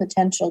additional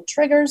potential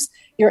triggers,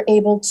 you're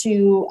able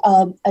to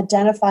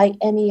identify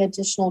any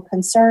additional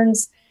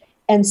concerns.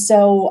 And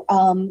so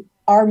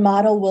our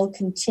model will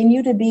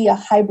continue to be a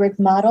hybrid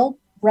model,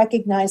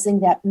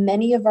 recognizing that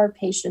many of our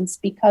patients,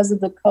 because of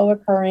the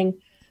co-occurring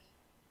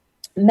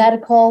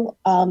medical,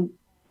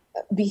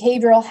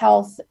 behavioral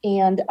health,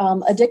 and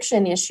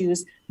addiction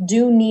issues,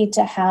 do need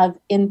to have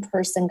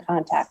in-person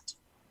contact.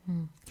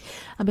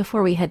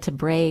 Before we head to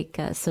break,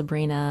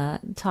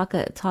 Sabrina, talk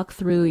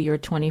through your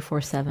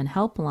 24/7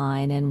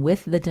 helpline, and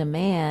with the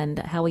demand,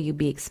 how will you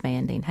be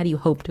expanding? How do you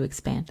hope to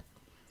expand?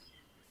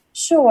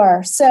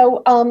 Sure.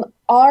 So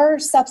our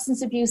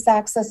substance abuse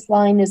access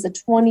line is a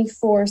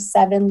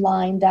 24/7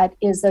 line that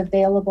is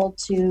available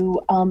to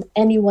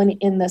anyone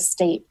in the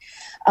state.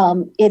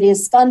 It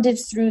is funded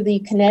through the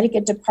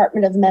Connecticut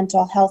Department of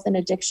Mental Health and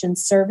Addiction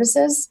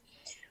Services.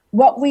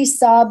 What we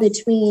saw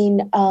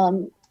between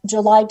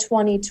July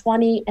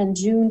 2020 and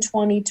June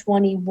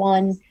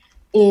 2021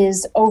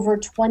 is over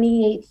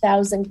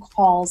 28,000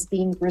 calls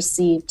being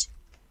received.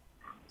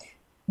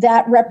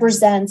 That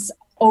represents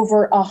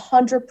over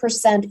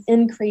 100%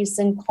 increase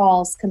in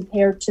calls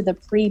compared to the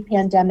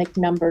pre-pandemic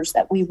numbers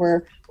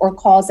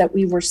calls that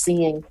we were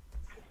seeing.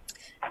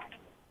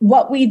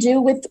 What we do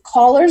with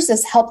callers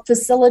is help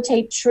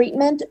facilitate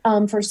treatment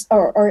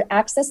or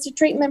access to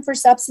treatment for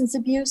substance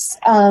abuse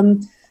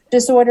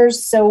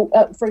disorders. So,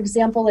 for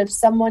example, if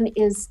someone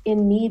is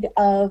in need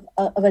of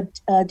a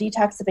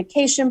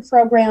detoxification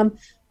program,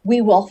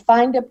 we will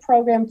find a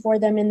program for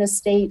them in the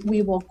state.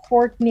 We will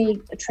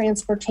coordinate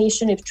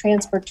transportation if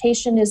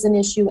transportation is an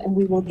issue, and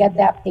we will get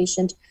that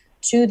patient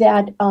to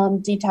that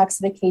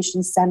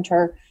detoxification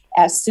center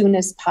as soon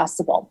as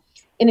possible.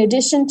 In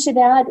addition to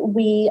that,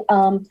 we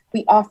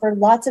offer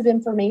lots of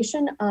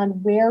information on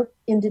where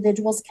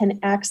individuals can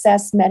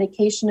access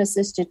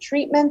medication-assisted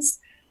treatments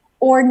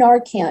or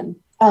Narcan.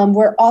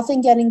 We're often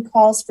getting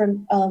calls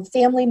from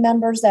family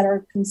members that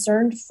are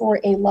concerned for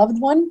a loved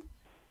one,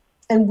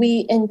 and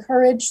we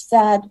encourage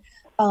that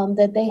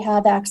they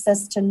have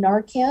access to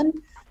Narcan.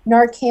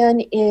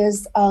 Narcan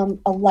is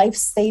a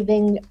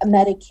life-saving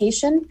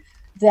medication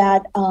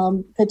that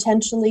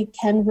potentially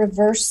can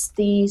reverse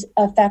the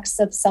effects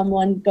of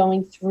someone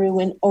going through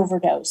an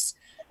overdose.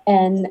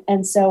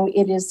 And so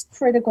it is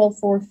critical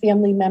for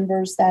family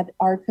members that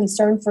are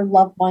concerned for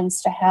loved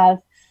ones to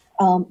have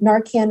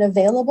Narcan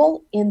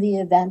available in the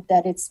event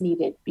that it's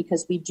needed,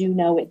 because we do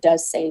know it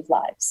does save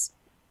lives.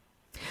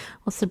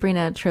 Well,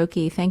 Sabrina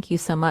Trokey, thank you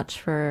so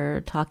much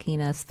for talking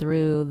us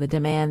through the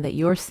demand that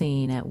you're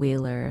seeing at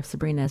Wheeler.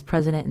 Sabrina is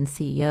president and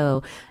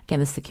CEO. Again,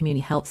 this is the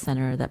community health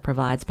center that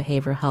provides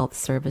behavioral health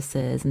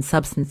services and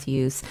substance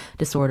use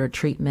disorder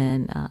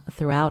treatment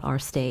throughout our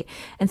state.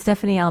 And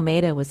Stephanie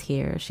Almeida was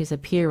here. She's a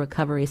peer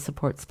recovery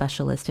support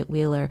specialist at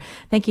Wheeler.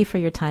 Thank you for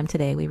your time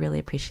today. We really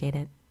appreciate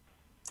it.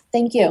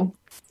 Thank you.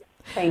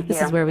 Thank you.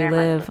 This is Where We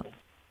Live.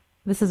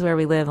 This is Where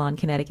We Live on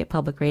Connecticut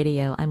Public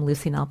Radio. I'm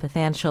Lucy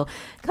Nalpathanchel.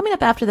 Coming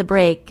up after the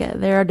break,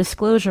 there are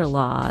disclosure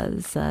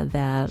laws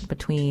that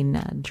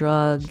between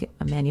drug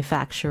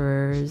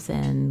manufacturers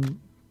and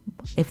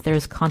if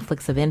there's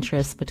conflicts of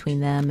interest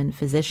between them and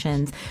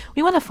physicians.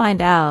 We want to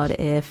find out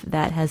if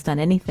that has done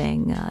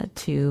anything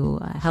to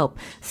help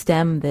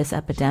stem this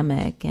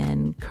epidemic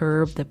and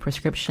curb the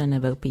prescription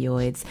of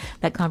opioids.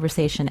 That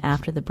conversation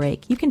after the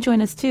break. You can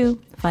join us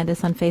too. Find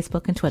us on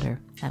Facebook and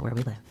Twitter at Where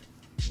We Live.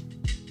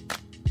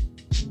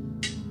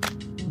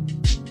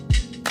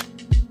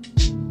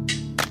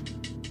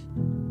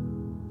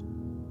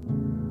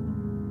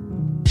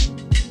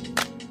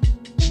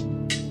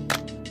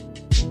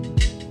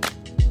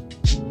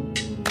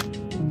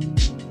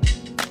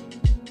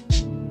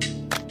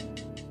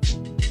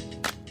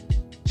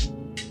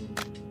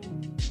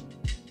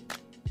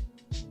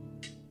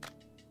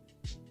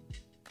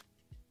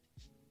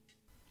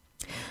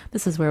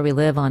 This is Where We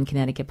Live on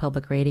Connecticut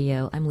Public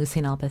Radio. I'm Lucy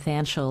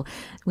Nalpathanchel.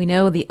 We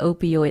know the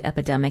opioid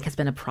epidemic has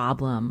been a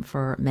problem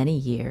for many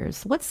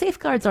years. What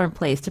safeguards are in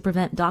place to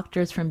prevent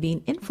doctors from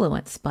being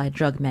influenced by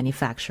drug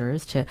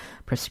manufacturers to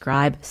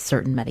prescribe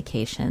certain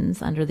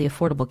medications? Under the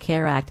Affordable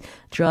Care Act,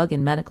 drug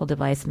and medical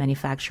device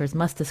manufacturers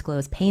must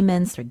disclose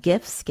payments or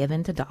gifts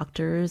given to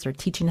doctors or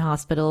teaching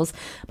hospitals.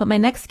 But my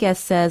next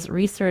guest says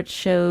research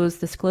shows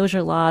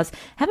disclosure laws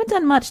haven't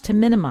done much to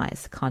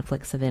minimize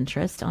conflicts of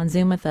interest. On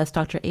Zoom with us,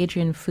 Dr.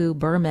 Adrienne Fu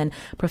Berman,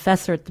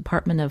 professor at the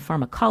Department of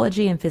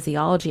Pharmacology and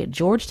Physiology at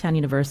Georgetown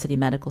University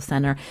Medical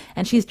Center,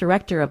 and she's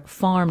director of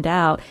Pharmed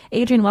Out.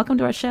 Adrienne, welcome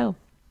to our show.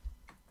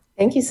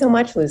 Thank you so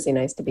much, Lucy.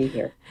 Nice to be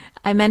here.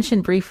 I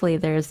mentioned briefly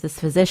there's this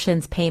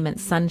Physicians Payment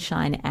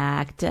Sunshine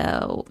Act.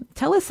 Tell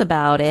us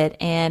about it,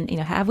 and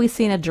have we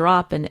seen a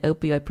drop in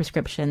opioid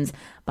prescriptions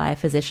by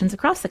physicians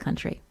across the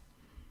country?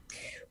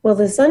 Well,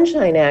 the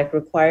Sunshine Act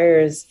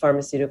requires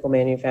pharmaceutical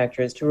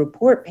manufacturers to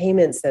report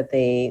payments that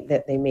they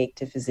make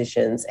to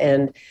physicians,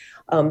 and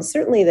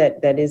certainly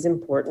that is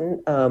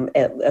important.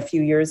 A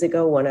few years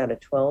ago, 1 out of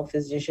 12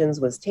 physicians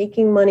was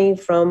taking money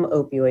from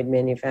opioid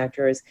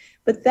manufacturers,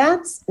 but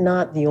that's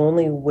not the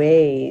only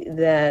way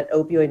that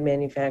opioid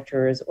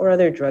manufacturers or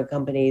other drug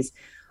companies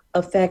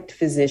affect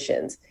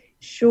physicians.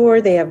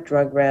 Sure, they have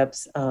drug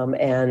reps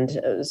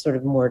and sort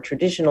of more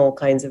traditional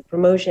kinds of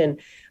promotion,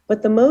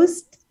 but the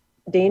most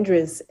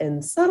dangerous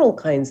and subtle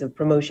kinds of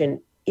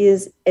promotion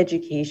is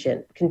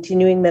education,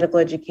 continuing medical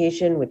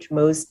education, which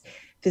most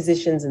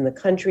physicians in the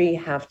country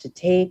have to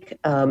take,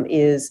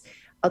 is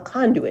a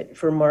conduit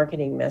for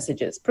marketing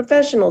messages.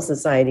 Professional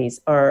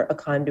societies are a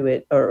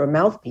conduit or a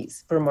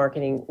mouthpiece for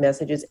marketing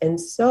messages, and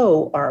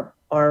so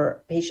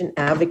are patient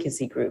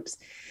advocacy groups.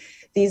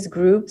 These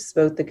groups,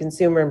 both the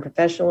consumer and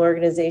professional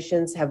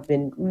organizations, have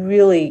been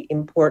really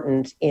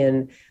important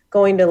in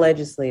going to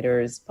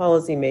legislators,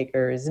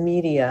 policymakers,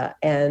 media,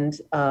 and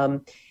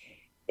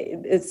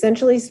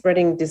essentially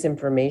spreading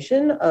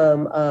disinformation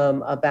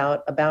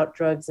about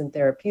drugs and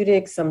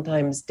therapeutics,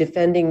 sometimes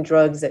defending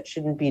drugs that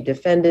shouldn't be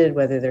defended,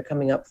 whether they're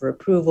coming up for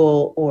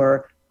approval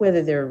or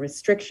whether there are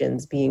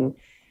restrictions being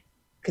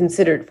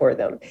considered for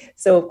them.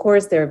 So, of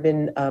course, there have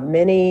been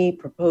many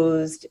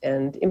proposed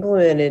and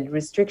implemented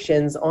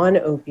restrictions on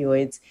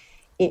opioids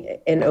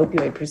and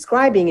opioid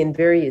prescribing in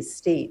various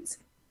states.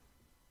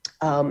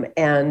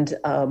 And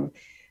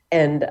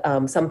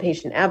some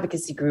patient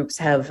advocacy groups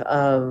have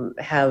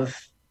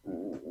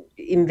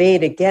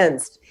inveighed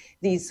against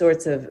these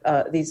sorts of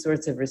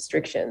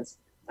restrictions.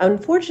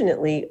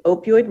 Unfortunately,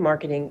 opioid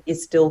marketing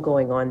is still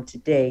going on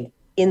today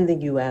in the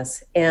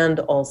U.S. and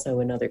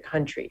also in other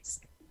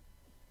countries.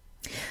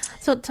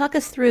 So talk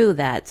us through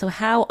that. So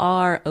how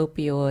are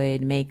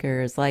opioid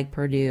makers like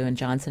Purdue and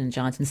Johnson &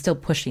 Johnson still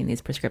pushing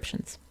these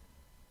prescriptions?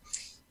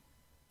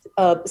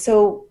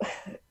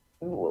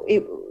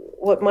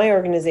 What my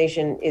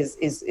organization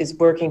is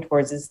working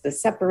towards is the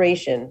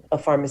separation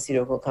of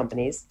pharmaceutical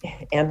companies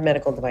and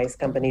medical device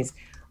companies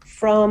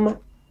from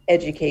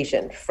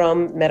education,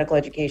 from medical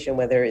education,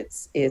 whether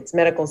it's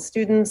medical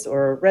students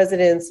or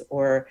residents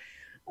or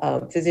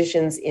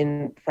physicians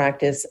in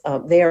practice.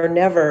 They are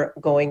never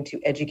going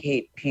to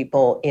educate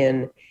people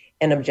in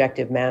an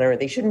objective manner.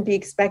 They shouldn't be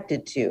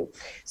expected to.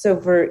 So,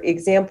 for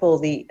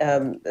example,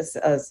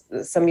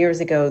 some years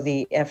ago,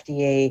 the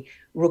FDA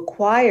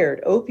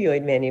required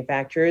opioid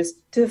manufacturers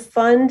to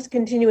fund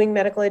continuing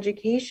medical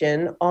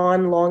education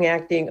on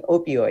long-acting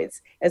opioids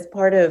as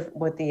part of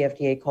what the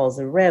FDA calls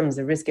a REMS,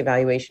 a risk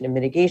evaluation and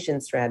mitigation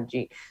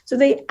strategy. So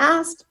they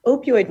asked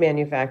opioid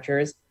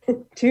manufacturers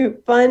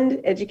to fund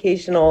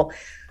educational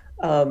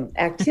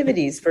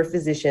activities for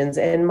physicians,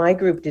 and my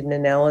group did an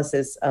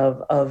analysis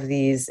of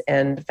these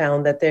and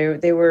found that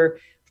they were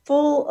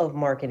full of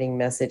marketing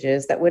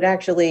messages that would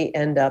actually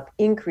end up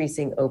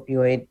increasing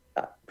opioid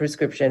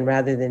prescription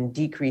rather than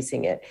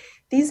decreasing it.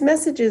 These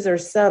messages are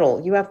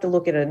subtle. You have to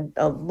look at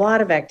a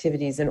lot of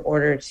activities in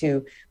order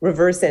to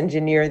reverse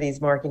engineer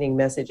these marketing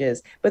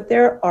messages. But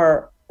there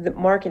are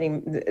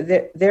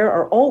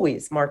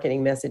always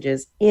marketing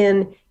messages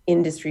in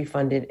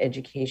industry-funded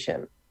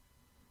education.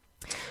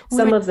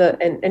 Some of the,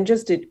 and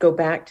just to go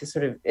back to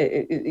sort of,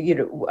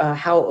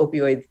 how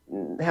opioids,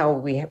 how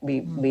we had,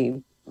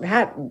 we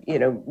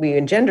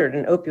engendered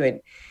an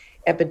opioid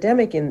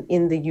epidemic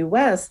in the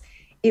US.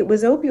 It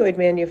was opioid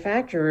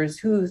manufacturers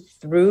who,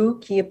 through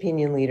key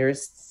opinion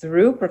leaders,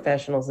 through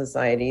professional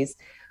societies,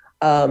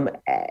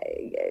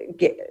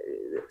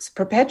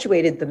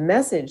 perpetuated the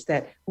message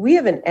that we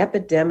have an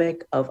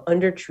epidemic of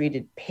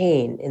undertreated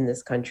pain in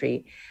this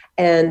country,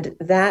 and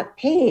that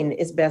pain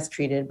is best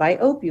treated by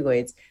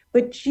opioids.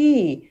 But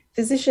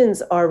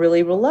physicians are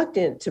really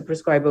reluctant to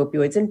prescribe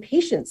opioids, and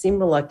patients seem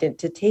reluctant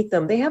to take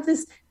them. They have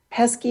this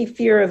pesky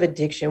fear of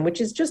addiction,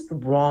 which is just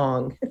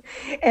wrong.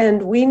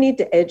 And we need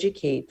to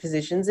educate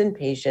physicians and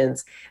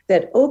patients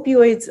that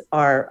opioids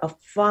are a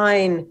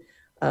fine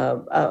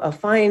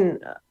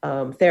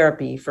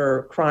therapy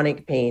for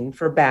chronic pain,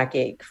 for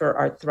backache, for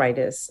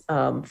arthritis,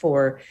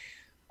 for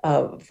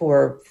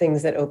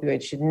things that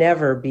opioids should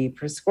never be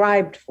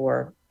prescribed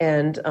for.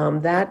 And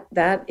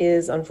that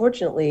is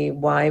unfortunately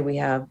why we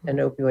have an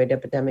opioid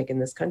epidemic in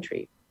this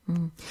country.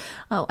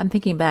 Oh, I'm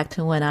thinking back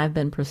to when I've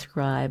been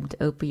prescribed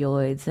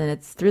opioids, and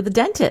it's through the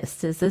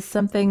dentist. Is this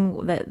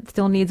something that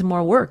still needs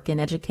more work in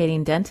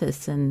educating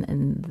dentists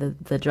and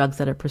the drugs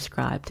that are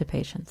prescribed to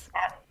patients?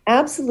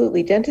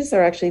 Absolutely. Dentists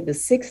are actually the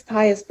 6th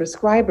highest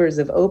prescribers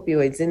of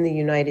opioids in the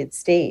United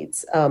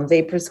States.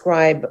 They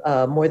prescribe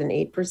more than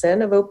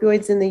 8% of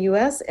opioids in the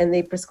US, and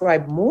they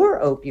prescribe more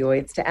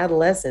opioids to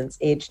adolescents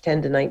aged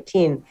 10 to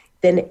 19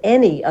 than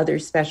any other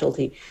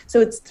specialty. So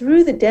it's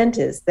through the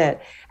dentist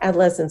that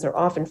adolescents are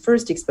often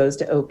first exposed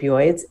to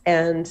opioids.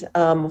 And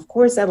of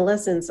course,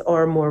 adolescents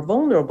are more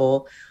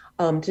vulnerable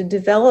to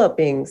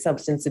developing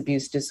substance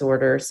abuse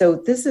disorder. So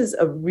this is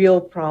a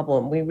real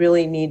problem. We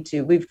really need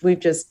to, we've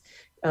just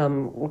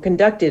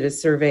conducted a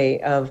survey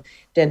of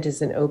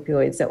dentists and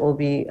opioids that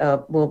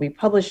will be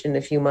published in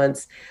a few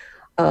months.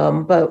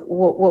 But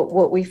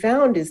what we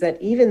found is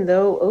that even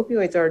though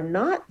opioids are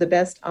not the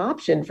best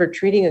option for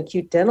treating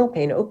acute dental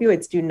pain,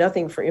 opioids do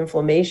nothing for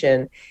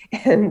inflammation,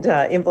 and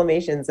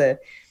inflammation's a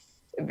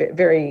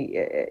very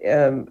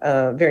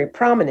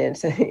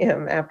prominent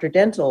after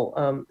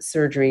dental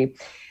surgery.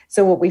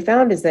 So what we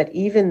found is that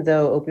even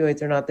though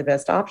opioids are not the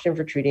best option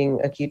for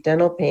treating acute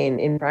dental pain,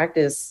 in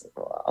practice,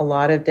 a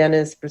lot of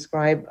dentists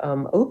prescribe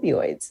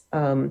opioids.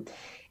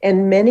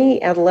 And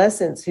many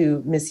adolescents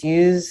who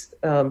misuse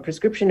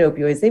prescription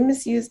opioids, they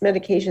misuse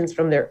medications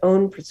from their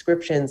own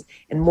prescriptions,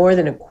 and more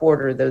than a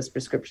quarter of those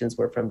prescriptions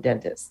were from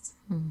dentists.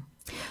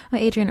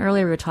 Well, Adrienne,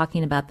 earlier we were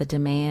talking about the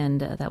demand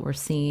that we're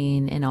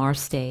seeing in our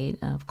state,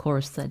 of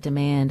course, the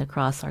demand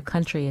across our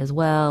country as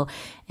well.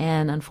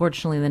 And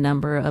unfortunately, the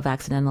number of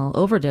accidental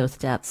overdose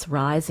deaths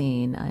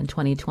rising. In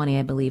 2020,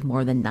 I believe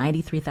more than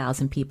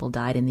 93,000 people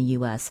died in the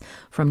U.S.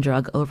 from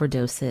drug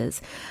overdoses.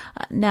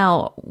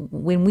 Now,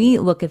 when we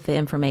look at the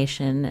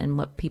information and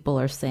what people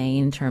are saying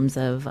in terms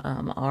of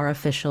our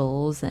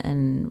officials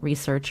and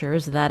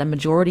researchers, that a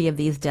majority of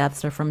these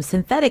deaths are from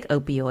synthetic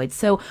opioids.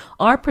 So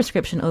are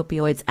prescription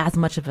opioids as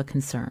much of a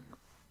concern?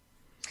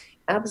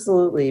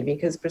 Absolutely,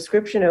 because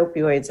prescription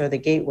opioids are the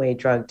gateway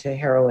drug to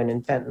heroin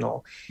and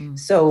fentanyl.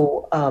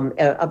 So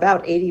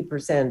about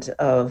 80%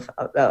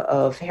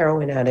 of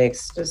heroin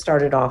addicts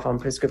started off on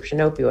prescription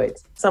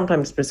opioids,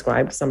 sometimes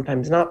prescribed,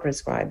 sometimes not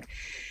prescribed.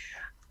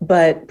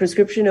 But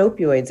prescription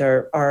opioids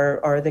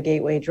are the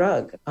gateway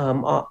drug.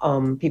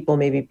 People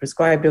may be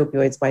prescribed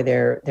opioids by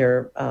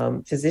their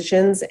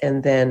physicians,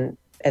 and then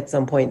at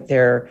some point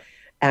their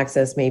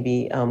access may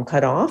be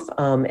cut off,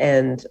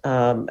 and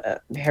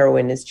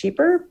heroin is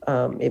cheaper.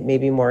 It may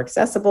be more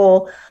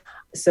accessible.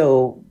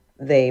 So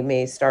they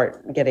may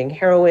start getting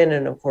heroin,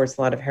 and of course,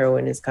 a lot of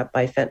heroin is cut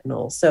by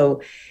fentanyl.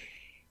 So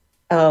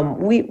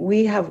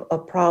we have a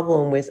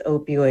problem with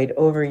opioid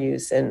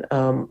overuse and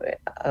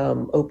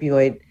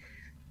opioid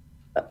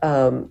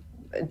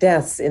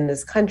deaths in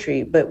this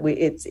country, but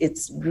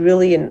it's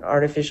really an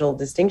artificial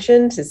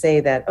distinction to say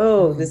that,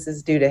 this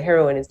is due to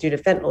heroin, it's due to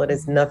fentanyl. It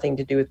has nothing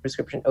to do with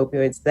prescription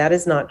opioids. That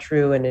is not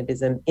true, and it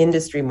is an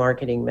industry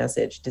marketing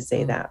message to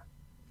say that.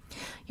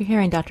 You're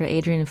hearing Dr.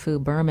 Adrienne Fu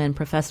Berman,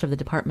 professor of the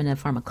Department of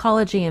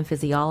Pharmacology and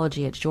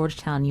Physiology at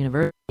Georgetown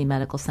University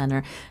Medical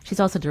Center.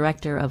 She's also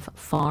director of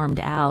Farmed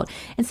Out.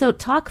 And so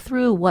talk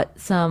through what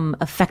some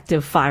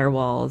effective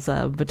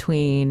firewalls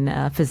between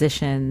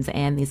physicians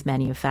and these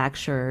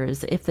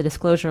manufacturers. If the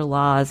disclosure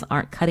laws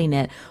aren't cutting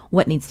it,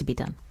 what needs to be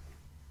done?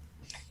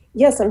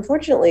 Yes,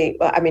 unfortunately,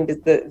 I mean,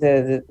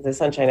 the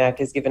Sunshine Act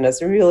has given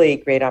us really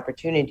great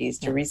opportunities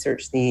to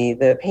research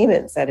the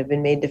payments that have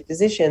been made to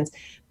physicians,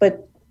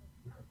 but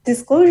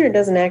disclosure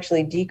doesn't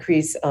actually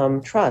decrease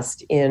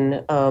trust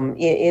in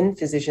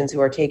physicians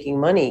who are taking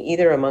money,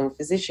 either among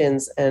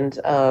physicians and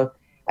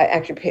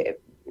actually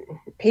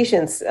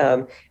patients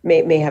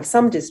may have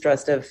some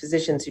distrust of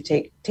physicians who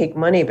take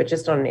money, but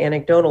just on an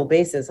anecdotal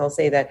basis, I'll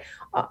say that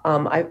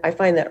I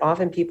find that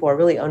often people are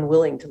really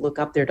unwilling to look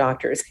up their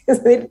doctors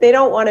because they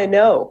don't want to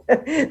know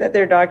that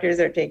their doctors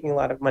are taking a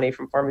lot of money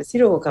from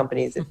pharmaceutical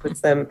companies. It puts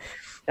them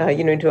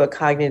into a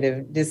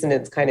cognitive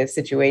dissonance kind of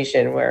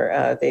situation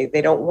where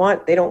they don't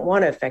want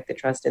to affect the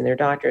trust in their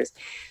doctors.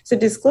 So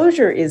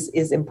disclosure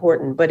is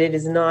important, but it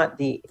is not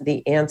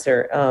the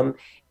answer.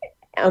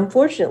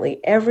 Unfortunately,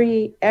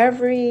 every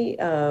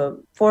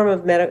form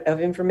of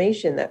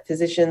information that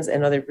physicians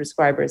and other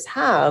prescribers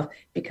have,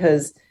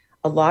 because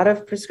a lot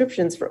of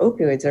prescriptions for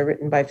opioids are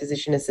written by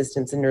physician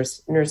assistants and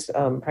nurse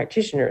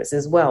practitioners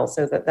as well.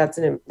 So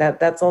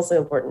that's also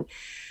important.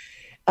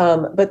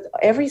 But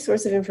every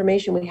source of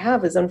information we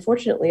have is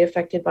unfortunately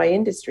affected by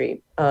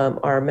industry.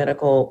 Our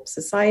medical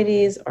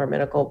societies, our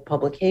medical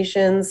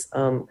publications,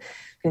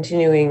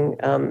 continuing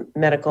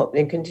medical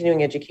and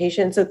continuing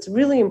education. So it's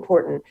really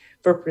important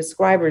for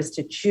prescribers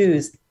to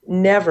choose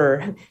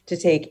never to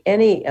take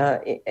any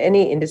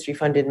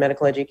industry-funded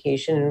medical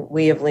education.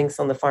 We have links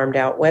on the Farmed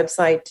Out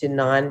website to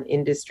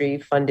non-industry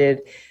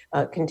funded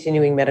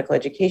continuing medical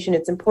education.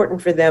 It's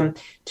important for them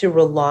to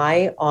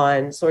rely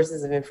on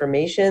sources of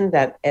information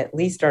that at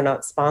least are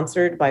not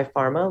sponsored by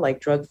pharma, like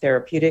drug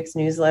therapeutics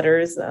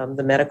newsletters,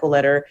 the medical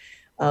letter,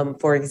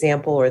 for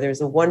example, or there's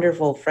a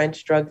wonderful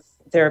French drug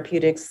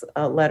therapeutics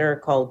letter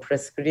called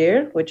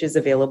Prescrire, which is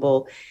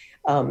available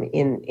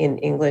in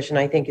English, and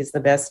I think is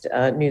the best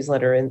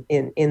newsletter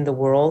in the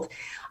world.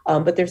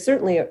 But there's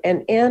certainly,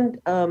 and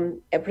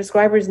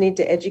prescribers need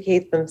to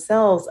educate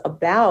themselves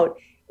about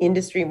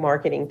industry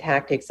marketing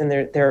tactics, and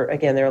there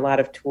are a lot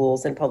of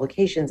tools and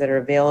publications that are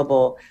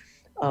available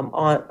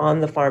on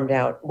the Farmed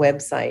Out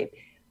website.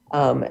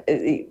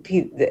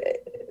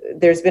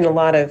 There's been a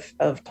lot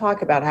of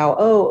talk about how,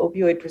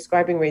 opioid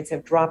prescribing rates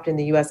have dropped in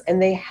the US, and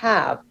they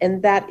have,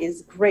 and that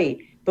is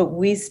great, but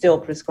we still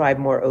prescribe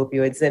more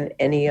opioids than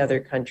any other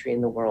country in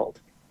the world.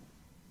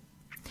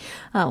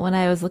 When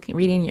I was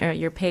reading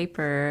your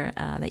paper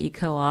that you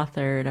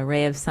co-authored, A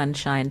Ray of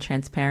Sunshine,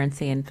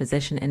 Transparency in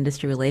Physician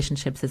Industry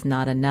Relationships is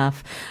Not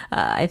Enough,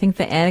 I think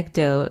the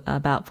anecdote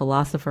about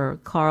philosopher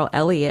Carl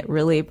Elliott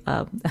really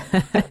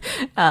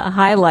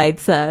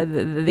highlights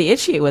the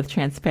issue with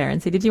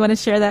transparency. Did you want to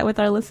share that with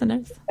our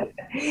listeners?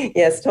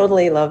 Yes,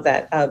 totally love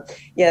that.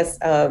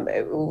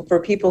 For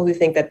people who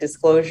think that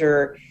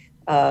disclosure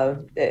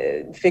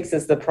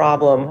fixes the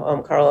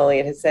problem, Carl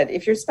Elliott has said,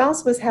 if your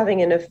spouse was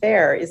having an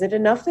affair, is it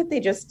enough that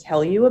they just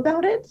tell you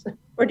about it?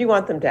 Or do you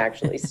want them to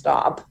actually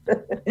stop?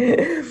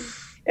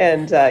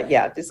 And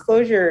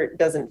disclosure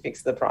doesn't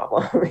fix the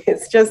problem.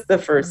 It's just the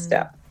first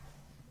step.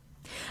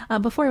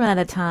 Before we run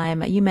out of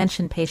time, you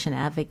mentioned patient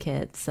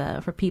advocates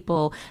for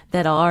people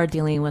that are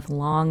dealing with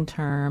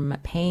long-term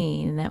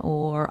pain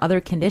or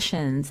other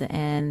conditions,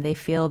 and they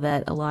feel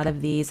that a lot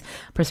of these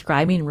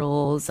prescribing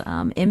rules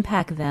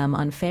impact them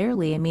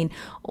unfairly. I mean,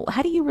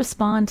 how do you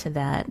respond to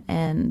that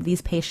and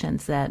these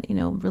patients that,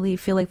 really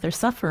feel like they're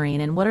suffering,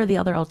 and what are the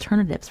other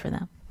alternatives for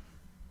them?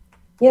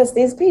 Yes,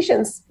 these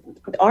patients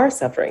are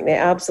suffering. They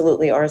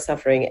absolutely are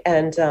suffering.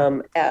 And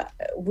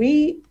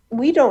we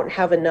don't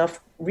have enough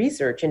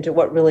research into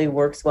what really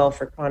works well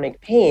for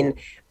chronic pain.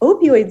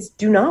 Opioids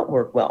do not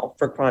work well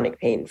for chronic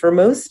pain. For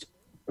most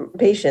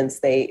patients,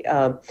 they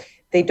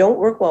don't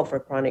work well for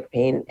chronic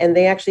pain, and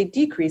they actually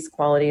decrease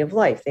quality of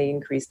life. They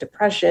increase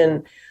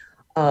depression.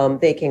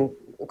 They can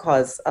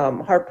cause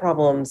heart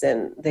problems,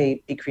 and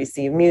they decrease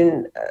the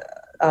immune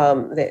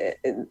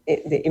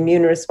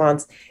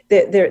response.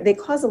 They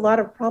cause a lot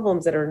of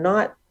problems that are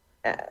not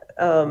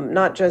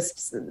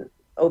just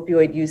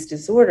opioid use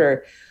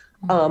disorder,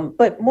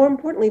 but more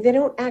importantly, they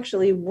don't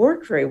actually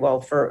work very well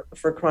for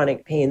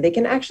chronic pain. They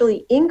can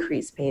actually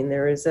increase pain.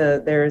 There is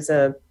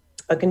a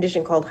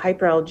condition called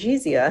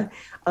hyperalgesia,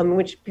 in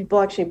which people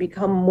actually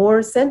become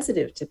more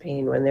sensitive to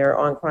pain when they're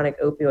on chronic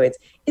opioids.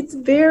 It's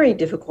very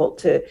difficult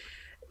to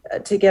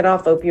get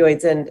off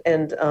opioids, and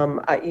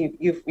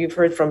you've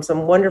heard from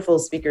some wonderful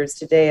speakers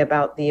today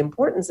about the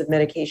importance of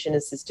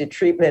medication-assisted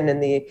treatment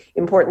and the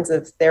importance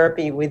of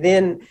therapy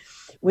within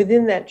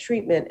that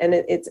treatment, and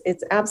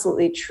it's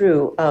absolutely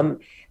true.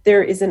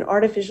 There is an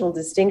artificial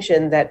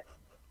distinction that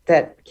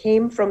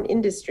came from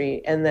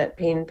industry and that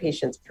pain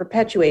patients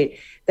perpetuate,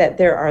 that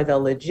there are the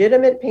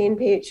legitimate pain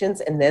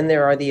patients and then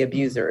there are the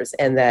abusers,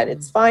 and that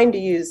it's fine to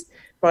use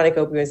chronic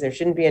opioids. There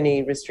shouldn't be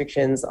any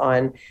restrictions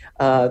on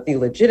the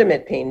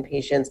legitimate pain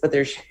patients, but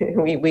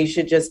we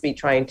should just be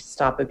trying to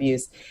stop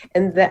abuse.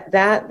 And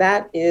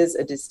that is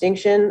a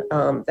distinction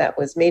that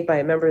was made by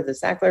a member of the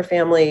Sackler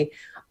family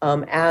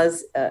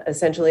as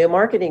essentially a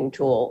marketing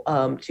tool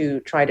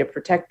to try to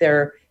protect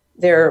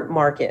their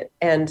market.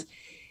 And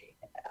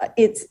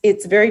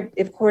it's very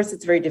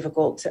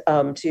difficult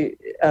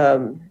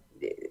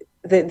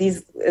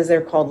these, as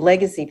they're called,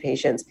 legacy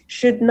patients,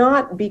 should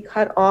not be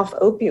cut off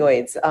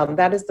opioids.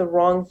 That is the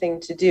wrong thing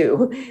to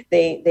do.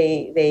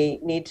 They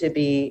need to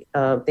be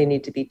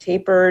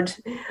tapered.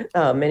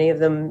 Many of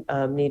them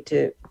need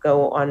to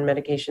go on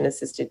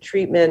medication-assisted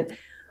treatment.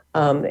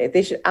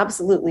 They should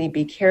absolutely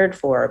be cared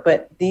for,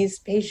 but these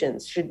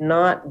patients should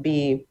not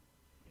be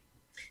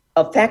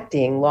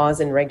affecting laws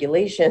and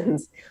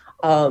regulations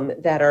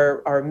that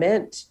are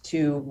meant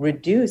to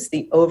reduce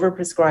the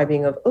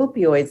overprescribing of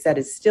opioids that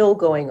is still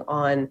going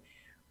on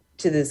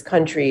to this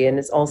country and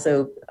is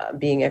also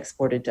being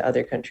exported to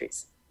other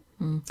countries.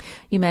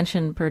 You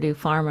mentioned Purdue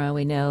Pharma.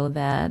 We know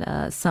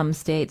that some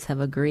states have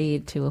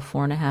agreed to a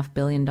 $4.5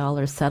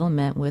 billion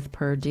settlement with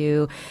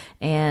Purdue.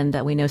 And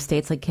we know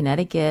states like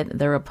Connecticut,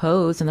 they're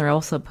opposed, and they're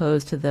also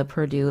opposed to the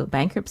Purdue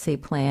bankruptcy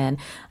plan.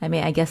 I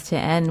mean, I guess to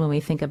end, when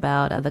we think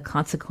about the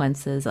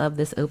consequences of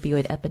this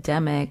opioid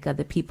epidemic,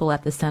 the people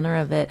at the center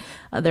of it,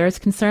 there is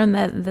concern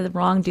that the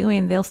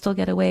wrongdoing, they'll still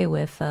get away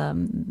with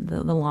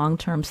the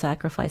long-term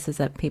sacrifices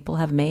that people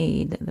have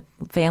made, the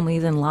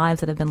families and lives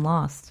that have been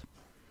lost.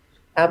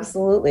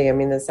 Absolutely. I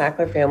mean, the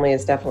Sackler family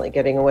is definitely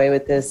getting away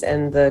with this,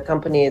 and the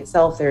company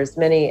itself, there's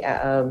many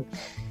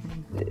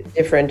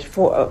different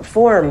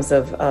forms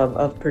of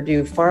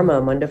Purdue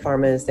Pharma.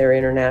 Mundipharma is their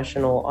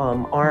international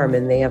arm,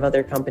 and they have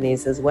other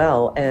companies as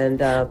well. And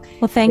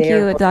well, thank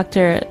you,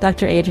 Dr.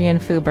 Adrienne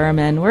Fu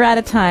Berman. We're out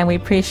of time. We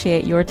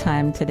appreciate your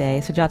time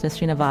today. Sujata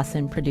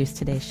Srinivasan produced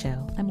today's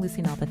show. I'm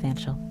Lucy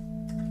Nalpathanchil.